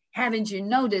 Haven't you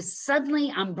noticed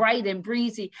suddenly I'm bright and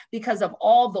breezy because of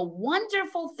all the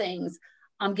wonderful things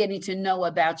I'm getting to know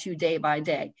about you day by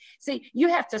day. See, you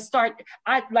have to start,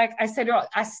 like I said earlier,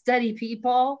 I study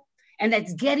people, and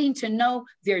that's getting to know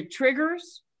their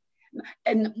triggers.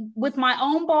 And with my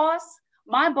own boss,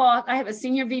 I have a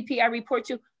senior VP I report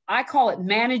to, I call it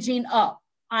managing up.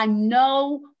 I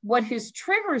know what his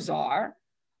triggers are.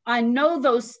 I know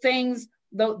those things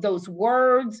those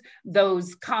words,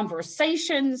 those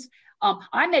conversations.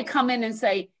 I may come in and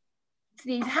say,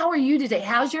 Steve, how are you today?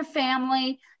 How's your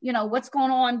family? You know, what's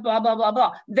going on? Blah, blah, blah,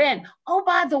 blah. Then, oh,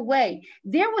 by the way,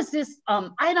 there was this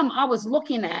item I was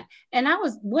looking at, and I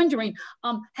was wondering,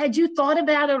 had you thought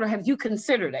about it or have you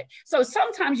considered it? So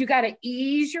sometimes you got to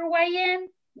ease your way in.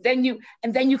 Then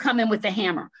you come in with the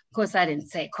hammer. Of course, I didn't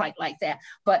say it quite like that,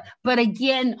 but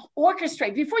again,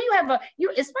 orchestrate before you have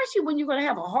especially when you're going to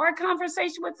have a hard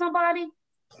conversation with somebody.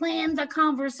 Plan the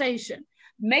conversation,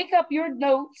 make up your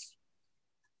notes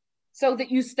so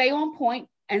that you stay on point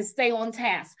and stay on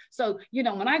task. So, you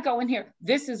know, when I go in here,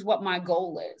 this is what my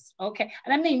goal is. Okay.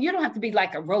 And I mean, you don't have to be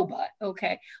like a robot.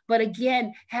 Okay. But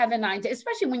again, have an idea,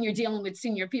 especially when you're dealing with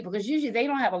senior people, because usually they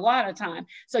don't have a lot of time.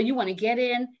 So you want to get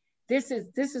in. This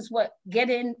is what, get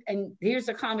in, and here's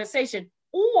a conversation.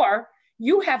 Or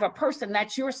you have a person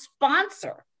that's your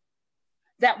sponsor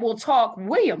that will talk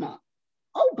William up.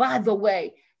 Oh, by the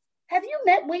way, have you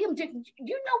met William? Do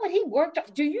you know what he worked on?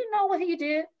 Do you know what he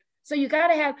did? So you got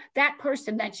to have that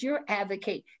person that's your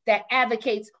advocate, that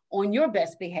advocates on your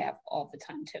best behalf all the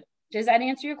time too. Does that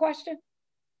answer your question?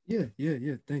 Yeah.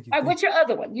 Thank you. All right, what's your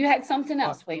other one? You had something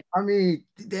else, William. I mean,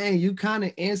 dang, you kind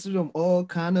of answered them all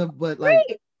kind of, but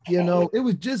like, you know, it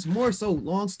was just more so,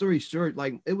 long story short,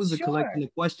 like it was a collection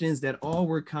of questions that all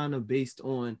were kind of based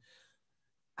on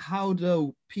how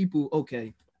do people,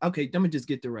 okay, let me just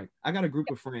get direct. I got a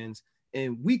group of friends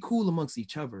and we cool amongst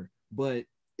each other, but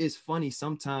it's funny,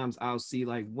 sometimes I'll see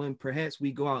like when perhaps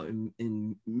we go out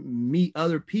and meet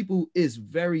other people, is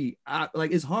very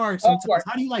like it's hard sometimes.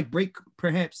 How do you like break,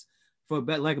 perhaps for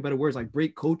lack of better words, like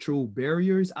break cultural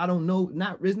barriers? I don't know,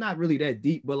 it's not really that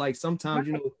deep, but like sometimes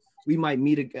you know, we might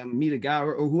meet a guy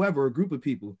or whoever, a group of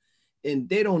people, and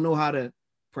they don't know how to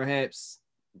perhaps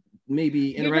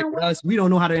maybe interact with us. We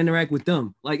don't know how to interact with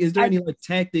them. Like, is there any like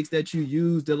tactics that you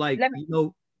use to like, you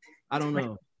know, I don't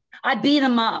know. I beat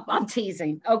them up. I'm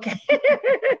teasing. Okay.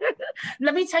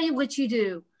 Let me tell you what you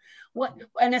do.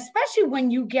 And especially when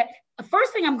you get, the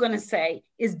first thing I'm going to say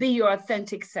is be your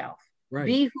authentic self. Right.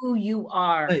 Be who you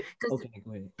are. Okay,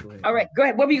 go ahead. All right, go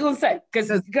ahead. What were you going to say? Because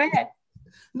go ahead.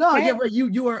 No, yeah, right.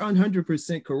 You are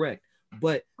 100% correct.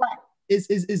 But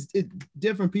it's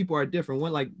different people are different.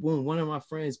 When one of my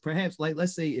friends, perhaps like,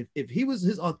 let's say if he was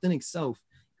his authentic self,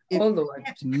 it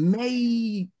perhaps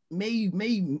may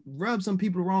rub some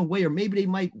people the wrong way, or maybe they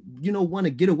might, you know, want to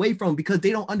get away from him because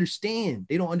they don't understand.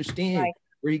 Right.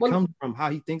 Where he comes from,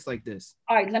 how he thinks like this.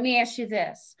 All right, let me ask you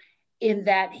this. In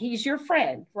that he's your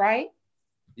friend, right?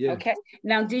 Yeah. Okay.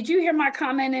 Now, did you hear my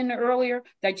comment in earlier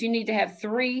that you need to have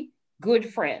 3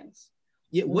 good friends?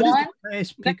 Yeah. What is the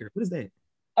trash picker? What is that?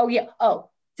 Oh, yeah. Oh,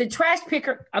 the trash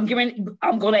picker. I'm going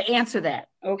to answer that.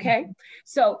 Okay.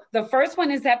 So the first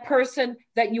one is that person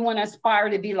that you want to aspire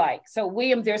to be like. So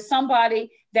William, there's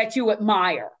somebody that you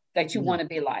admire, that you want to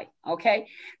be like. Okay.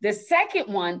 The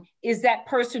second one is that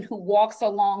person who walks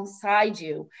alongside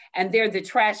you, and they're the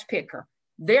trash picker.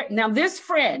 Now this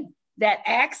friend that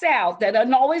acts out, that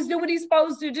doesn't always do what he's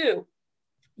supposed to do,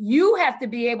 you have to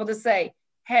be able to say,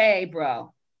 hey,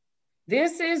 bro,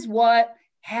 this is what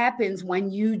happens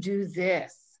when you do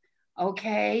this.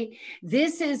 Okay.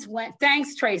 This is what,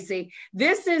 thanks, Tracy.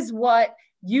 This is what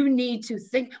you need to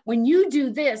think when you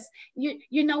do this.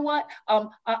 You know what?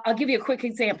 I'll give you a quick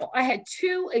example. I had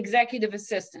 2 executive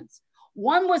assistants.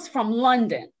 One was from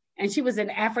London, and she was an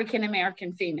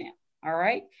African-American female. All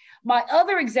right. My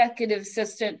other executive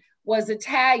assistant was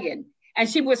Italian, and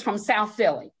she was from South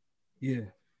Philly. Yeah.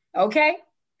 Okay.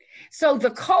 So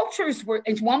the cultures were,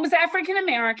 one was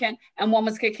African-American and one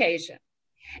was Caucasian.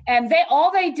 And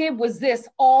all they did was this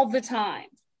all the time.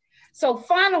 So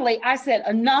finally I said,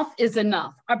 enough is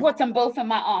enough. I brought them both in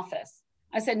my office.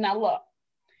 I said, now look,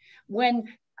 when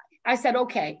I said,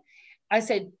 okay, I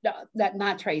said, that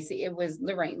not Tracy, it was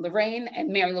Lorraine and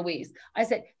Mary Louise. I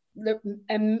said,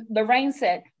 and Lorraine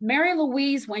said, Mary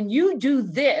Louise, when you do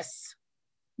this,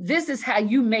 this is how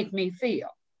you make me feel.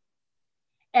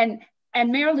 And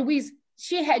Mary Louise,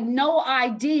 she had no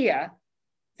idea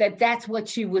that that's what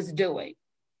she was doing.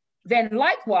 Then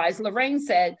likewise, Lorraine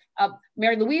said,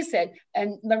 Mary Louise said,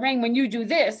 and Lorraine, when you do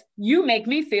this, you make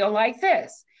me feel like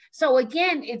this. So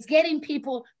again, it's getting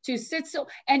people to sit still.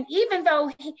 And even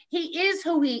though he is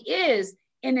who he is,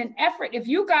 in an effort, if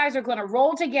you guys are going to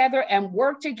roll together and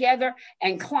work together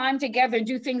and climb together and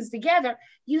do things together,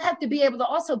 you have to be able to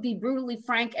also be brutally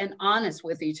frank and honest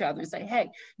with each other and say,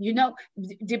 hey, you know,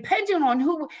 depending on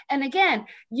who, and again,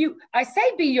 I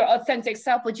say be your authentic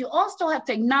self, but you also have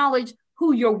to acknowledge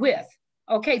who you're with.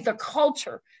 Okay, the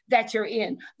culture that you're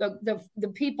in, the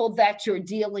people that you're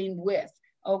dealing with.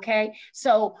 Okay.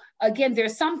 So again,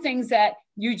 there's some things that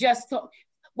you just,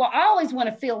 well, I always want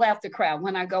to feel out the crowd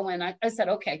when I go in. I said,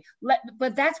 okay,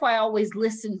 but that's why I always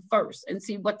listen first and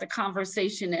see what the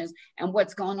conversation is and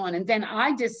what's going on. And then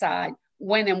I decide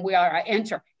when and where I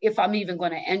enter, if I'm even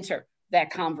going to enter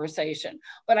that conversation.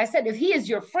 But I said, if he is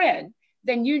your friend,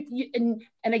 then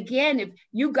and again, if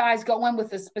you guys go in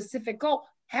with a specific goal,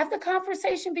 have the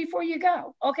conversation before you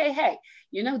go. Okay, hey,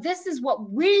 this is what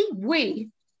we,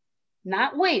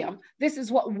 not William, this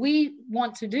is what we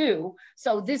want to do.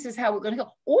 So this is how we're going to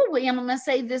go. Or William, I'm going to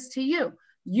say this to you.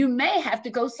 You may have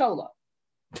to go solo.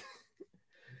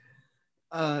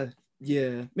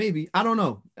 Yeah, maybe. I don't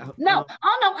know. No,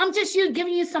 I'm just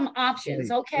giving you some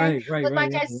options, okay? Right, but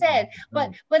like I said,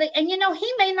 but and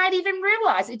he may not even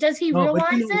realize it. Does he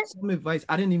realize it? Some advice.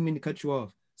 I didn't even mean to cut you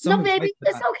off. No, baby,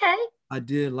 it's okay. I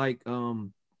did like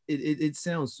it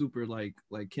sounds super like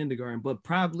kindergarten, but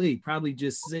probably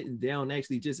just sitting down,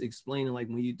 actually just explaining, like,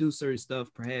 when you do certain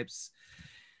stuff, perhaps,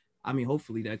 I mean,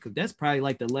 hopefully that's probably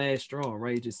like the last straw,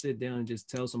 right? Just sit down and just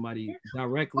tell somebody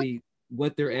directly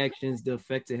what their actions, the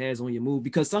effect it has on your mood,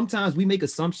 because sometimes we make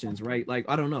assumptions, right? Like,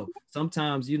 I don't know,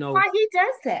 sometimes why he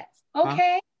does that,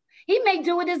 okay? He may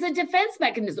do it as a defense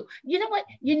mechanism. You know what?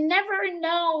 You never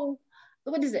know.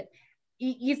 What is it?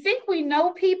 You think we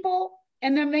know people,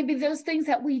 and there may be those things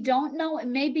that we don't know. It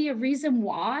may be a reason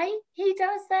why he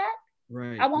does that.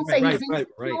 Right. I won't say he's insecure.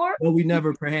 Right. Well, we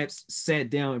never perhaps sat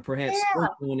down and perhaps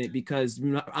spoke on it, because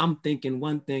I'm thinking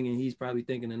one thing and he's probably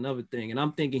thinking another thing, and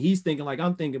I'm thinking he's thinking like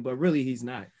I'm thinking, but really he's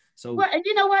not. So, well, and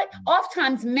you know what?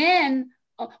 Oftentimes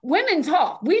women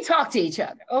talk. We talk to each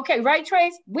other. Okay, right,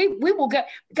 Trace? We will get.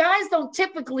 Guys don't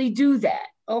typically do that.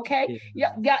 Okay,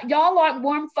 y'all aren't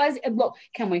warm fuzzy. Look,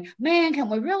 can we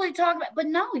really talk about? But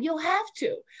no, you'll have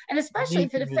to, and especially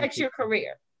if it affects your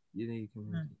career. You need to.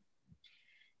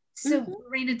 So,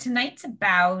 Lorina, tonight's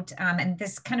about, and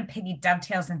this kind of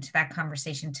dovetails into that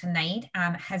conversation. Tonight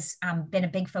has been a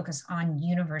big focus on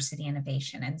university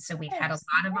innovation. And so we've had a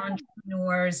lot of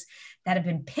entrepreneurs that have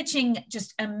been pitching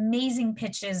just amazing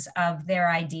pitches of their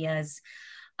ideas.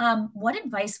 What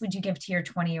advice would you give to your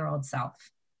 20-year-old self?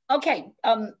 Okay,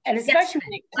 and especially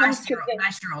when it comes to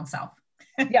last year old self.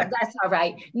 Yeah, that's all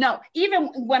right. No, even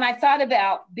when I thought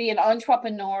about being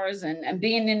entrepreneurs and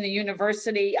being in the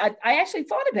university, I actually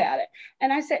thought about it.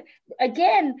 And I said,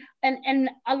 again, and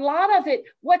a lot of it,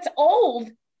 what's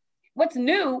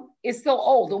new is still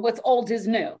old, and what's old is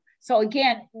new. So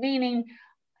again, meaning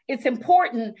it's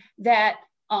important that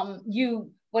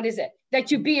that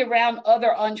you be around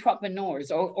other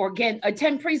entrepreneurs, or again,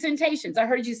 attend presentations. I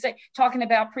heard you talking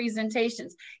about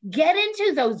presentations. Get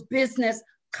into those business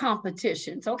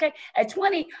competitions. Okay. At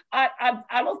 20, I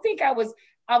don't think I was,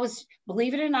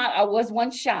 believe it or not, I was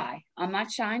once shy. I'm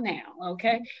not shy now.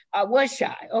 Okay. I was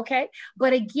shy. Okay.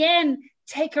 But again,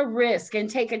 take a risk and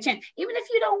take a chance. Even if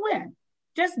you don't win,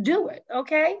 just do it.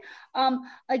 Okay.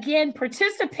 Again,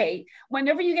 participate.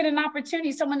 Whenever you get an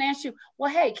opportunity, someone asks you,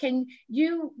 well, hey, can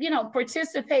you,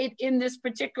 participate in this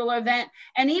particular event?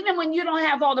 And even when you don't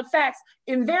have all the facts,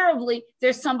 invariably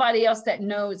there's somebody else that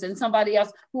knows, and somebody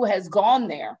else who has gone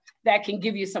there that can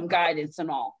give you some guidance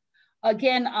and all.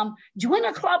 Again, join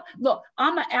a club. Look,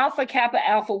 I'm an Alpha Kappa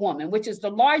Alpha woman, which is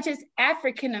the largest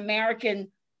African-American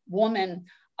woman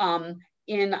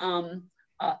in a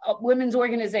women's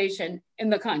organization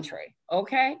in the country.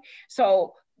 Okay.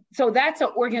 So that's an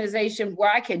organization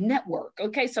where I can network.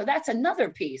 Okay. So that's another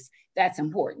piece that's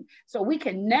important. So we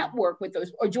can network with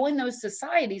those, or join those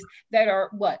societies that are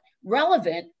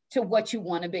relevant to what you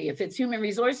want to be. If it's human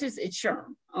resources, it's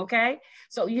SHRM. Okay.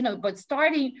 So, but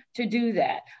starting to do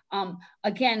that.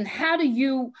 Again, how do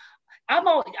you,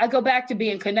 I go back to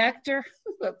being connector,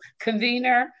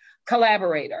 convener,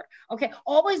 collaborator. Okay,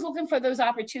 always looking for those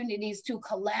opportunities to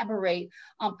collaborate.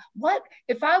 What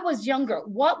if I was younger?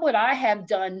 What would I have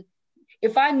done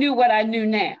if I knew what I knew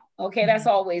now? Okay, that's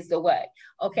always the way.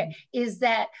 Okay, is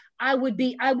that I would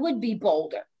be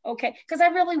bolder. Okay, because I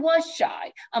really was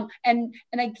shy. And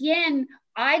again,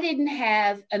 I didn't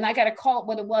have, and I got to call it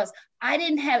what it was. I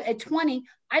didn't have at 20.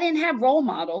 I didn't have role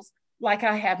models like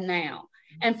I have now.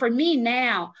 And for me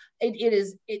now,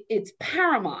 it's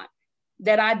paramount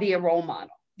that I be a role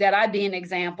model, that I be an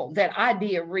example, that I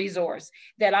be a resource,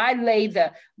 that I lay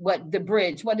the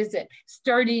bridge,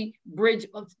 sturdy bridge,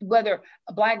 whether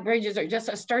Black bridges or just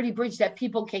a sturdy bridge that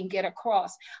people can get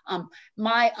across. One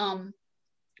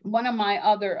of my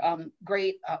other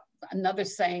great, another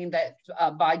saying that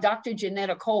by Dr.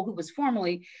 Janetta Cole, who was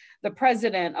formerly the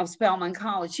president of Spelman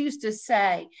College, she used to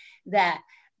say that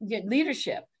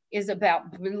leadership is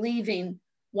about believing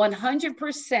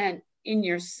 100% in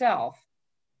yourself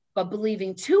but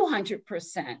believing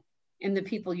 200% in the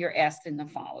people you're asking to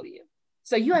follow you.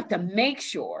 So you have to make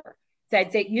sure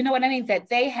that they, you know what I mean, that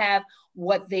they have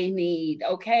what they need.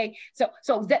 Okay.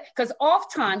 So that, because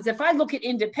oftentimes if I look at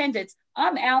independence,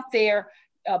 I'm out there,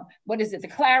 the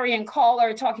Clarion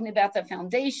Caller, talking about the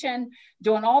foundation,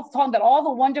 talking about all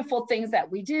the wonderful things that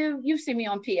we do. You see me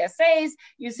on PSAs,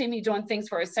 you see me doing things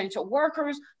for essential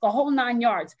workers, the whole 9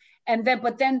 yards.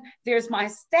 But then there's my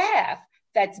staff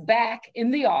that's back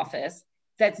in the office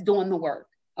that's doing the work.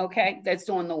 Okay, that's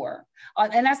doing the work.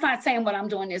 And that's not saying what I'm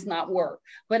doing is not work,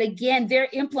 but again, they're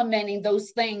implementing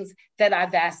those things that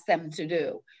I've asked them to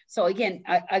do. So again,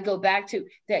 I go back to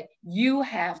that. You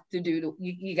have to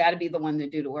you got to be the one to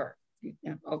do the work.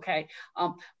 Okay.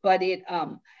 But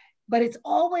it's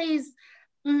always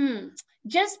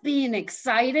just being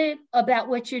excited about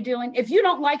what you're doing. If you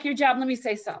don't like your job, let me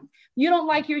say something. You don't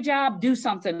like your job, do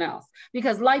something else,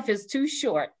 because life is too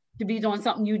short to be doing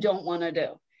something you don't want to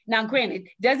do. Now, granted,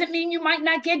 doesn't mean you might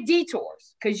not get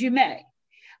detours, because you may,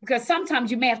 because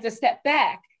sometimes you may have to step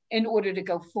back in order to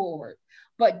go forward.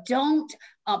 But don't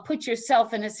put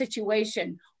yourself in a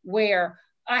situation where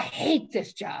I hate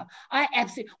this job. I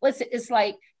absolutely, it's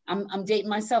like, I'm dating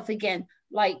myself again,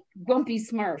 like Grumpy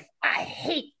Smurf. I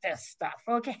hate this stuff,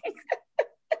 okay?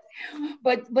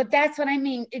 But that's what I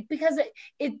mean.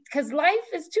 Because life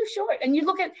is too short. And you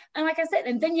look at, and like I said,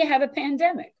 and then you have a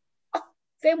pandemic. Oh,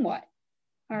 then what?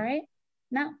 All right.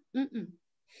 No.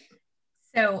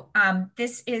 So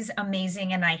this is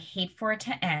amazing, and I hate for it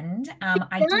to end.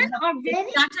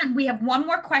 It's not done. We have one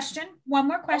more question. One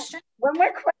more question.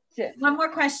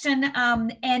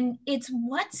 And it's,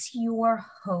 what's your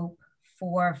hope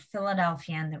for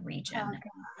Philadelphia and the region? Oh,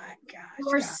 gosh,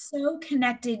 You're so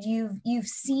connected. You've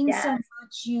seen so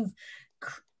much. You've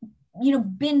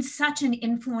been such an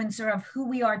influencer of who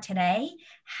we are today.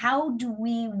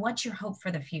 What's your hope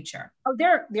for the future? Oh,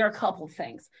 there are a couple of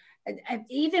things.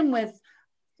 Even with,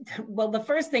 the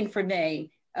first thing for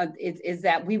me is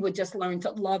that we would just learn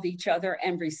to love each other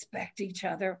and respect each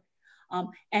other.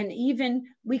 And even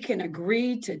we can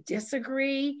agree to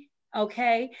disagree.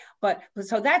 Okay. But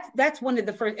so that's one of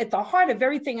the first, at the heart of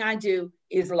everything I do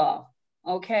is love.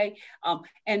 Okay.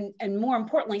 And more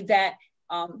importantly, that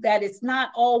it's not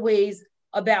always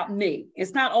about me.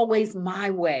 It's not always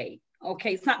my way.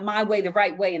 Okay. It's not my way, the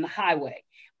right way, and the highway,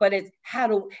 but it's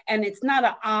and it's not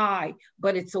an I,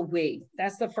 but it's a we.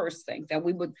 That's the first thing, that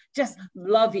we would just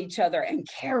love each other and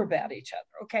care about each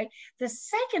other. Okay. The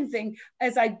second thing,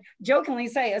 as I jokingly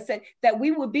say, I said that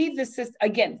we would be the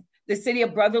city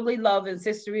of brotherly love and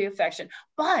sisterly affection,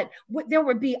 but there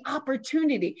would be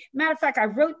opportunity. Matter of fact, I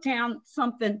wrote down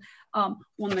something on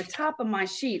the top of my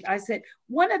sheet. I said,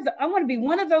 I want to be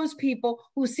one of those people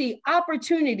who see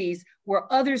opportunities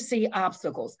where others see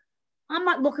obstacles. I'm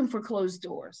not looking for closed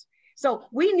doors. So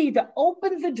we need to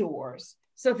open the doors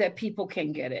so that people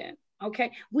can get in.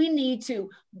 Okay. We need to,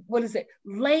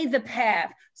 lay the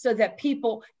path so that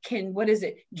people can,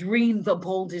 dream the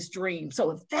boldest dream.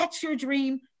 So if that's your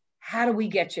dream, how do we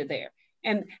get you there?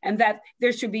 And that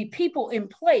there should be people in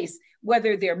place,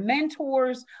 whether they're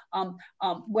mentors,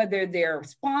 whether they're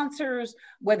sponsors,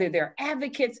 whether they're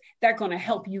advocates, that are going to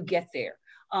help you get there.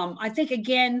 I think,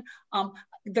 again,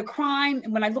 the crime,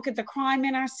 when I look at the crime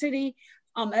in our city,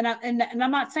 and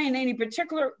I'm not saying any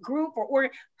particular group or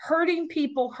hurting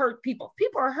people hurt people.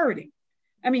 People are hurting.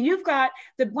 I mean, you've got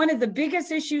one of the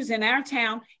biggest issues in our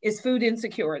town is food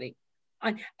insecurity.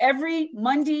 Every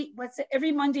Monday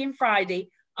and Friday,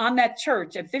 I'm at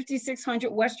church at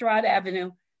 5600 West Rod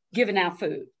Avenue, giving out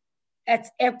food.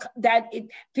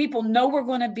 People know we're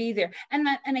going to be there.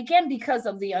 And again, because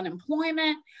of the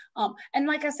unemployment, and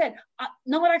like I said,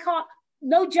 know what I call it?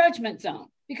 No judgment zone,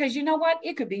 because you know what?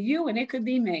 It could be you and it could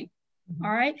be me. Mm-hmm.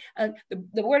 All right.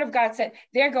 The word of God said,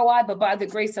 there go I, but by the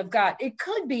grace of God, it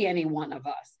could be any one of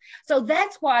us. So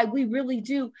that's why we really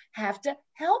do have to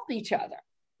help each other.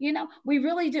 We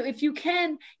really do. If you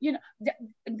can,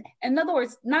 in other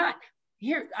words, not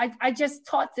here. I just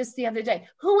taught this the other day.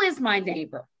 Who is my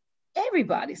neighbor?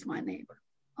 Everybody's my neighbor.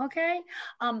 Okay.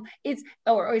 It's,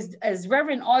 or as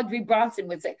Reverend Audrey Bronson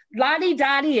would say, Lottie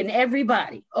Dottie and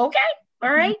everybody. Okay.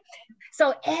 All right. Mm-hmm.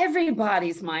 So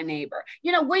everybody's my neighbor.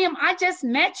 William, I just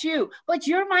met you, but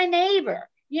you're my neighbor.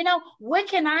 What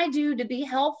can I do to be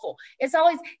helpful? It's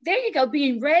always, there you go,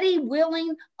 being ready,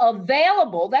 willing,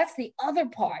 available. That's the other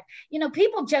part.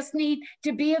 People just need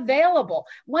to be available.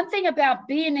 One thing about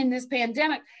being in this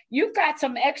pandemic, you've got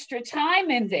some extra time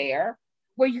in there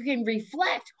where you can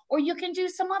reflect, or you can do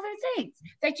some other things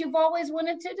that you've always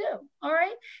wanted to do. All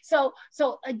right. So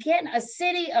again, a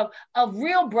city of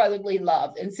real brotherly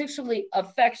love and sexually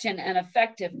affection and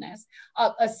effectiveness,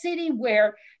 a city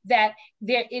where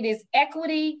it is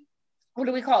equity. What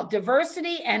do we call it?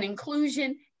 Diversity and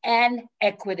inclusion and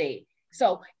equity.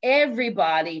 So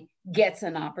everybody gets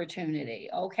an opportunity,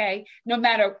 okay? No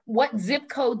matter what zip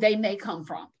code they may come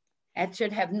from. That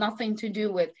should have nothing to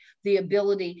do with the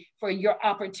ability for your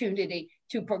opportunity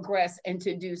to progress and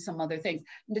to do some other things.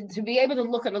 To be able to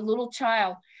look at a little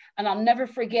child, and I'll never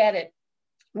forget it,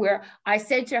 where I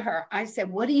said to her, I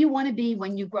said, what do you want to be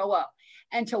when you grow up?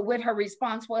 And to what her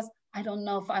response was, I don't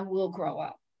know if I will grow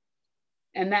up.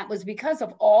 And that was because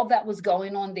of all that was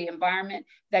going on, the environment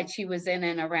that she was in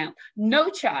and around. No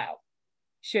child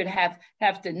should have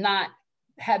to not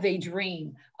have a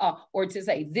dream or to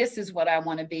say, this is what I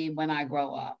want to be when I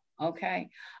grow up, okay?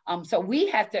 So we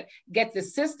have to get the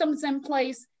systems in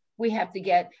place. We have to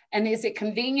get, and is it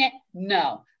convenient?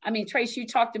 No. I mean, Trace, you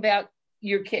talked about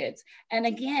your kids. And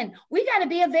again, we got to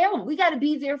be available. We got to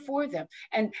be there for them.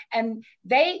 And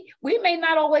we may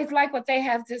not always like what they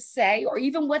have to say or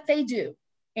even what they do.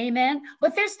 Amen.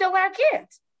 But they're still our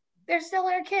kids. They're still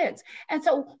our kids. And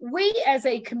so we as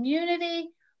a community,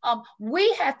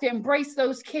 we have to embrace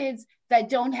those kids that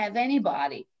don't have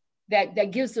anybody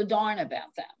that gives a darn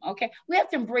about them, okay? We have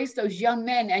to embrace those young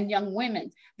men and young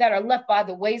women that are left by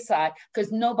the wayside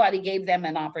because nobody gave them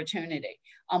an opportunity.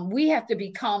 We have to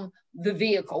become the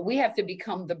vehicle. We have to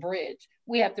become the bridge.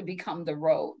 We have to become the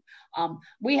road.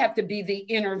 We have to be the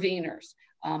interveners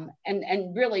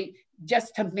and really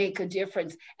just to make a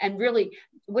difference. And really,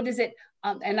 what is it?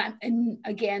 And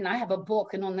again, I have a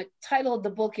book, and on the title of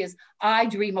the book is I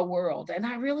Dream a World. And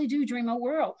I really do dream a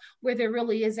world where there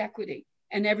really is equity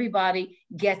and everybody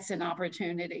gets an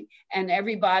opportunity and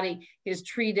everybody is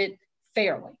treated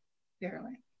fairly.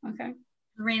 Okay.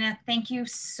 Lorina, thank you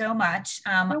so much.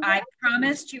 I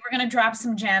promised you were going to drop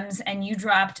some gems, and you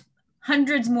dropped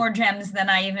hundreds more gems than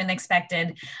I even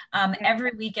expected.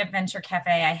 Every week at Venture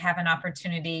Cafe, I have an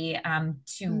opportunity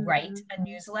to write a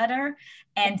newsletter,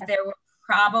 and there were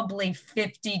probably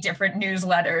 50 different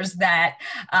newsletters that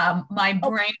my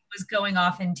brain was going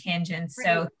off in tangents.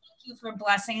 So thank you for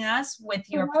blessing us with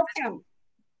your welcome.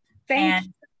 Thank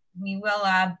you. We will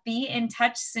be in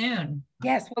touch soon.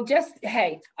 Yes, well,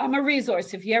 hey, I'm a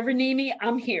resource. If you ever need me,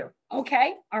 I'm here.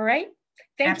 Okay, all right.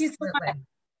 Thank you so much.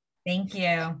 Thank you.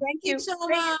 Thank you so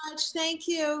much. Thank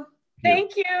you.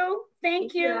 Thank you.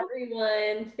 Thank you,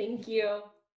 everyone. Thank you.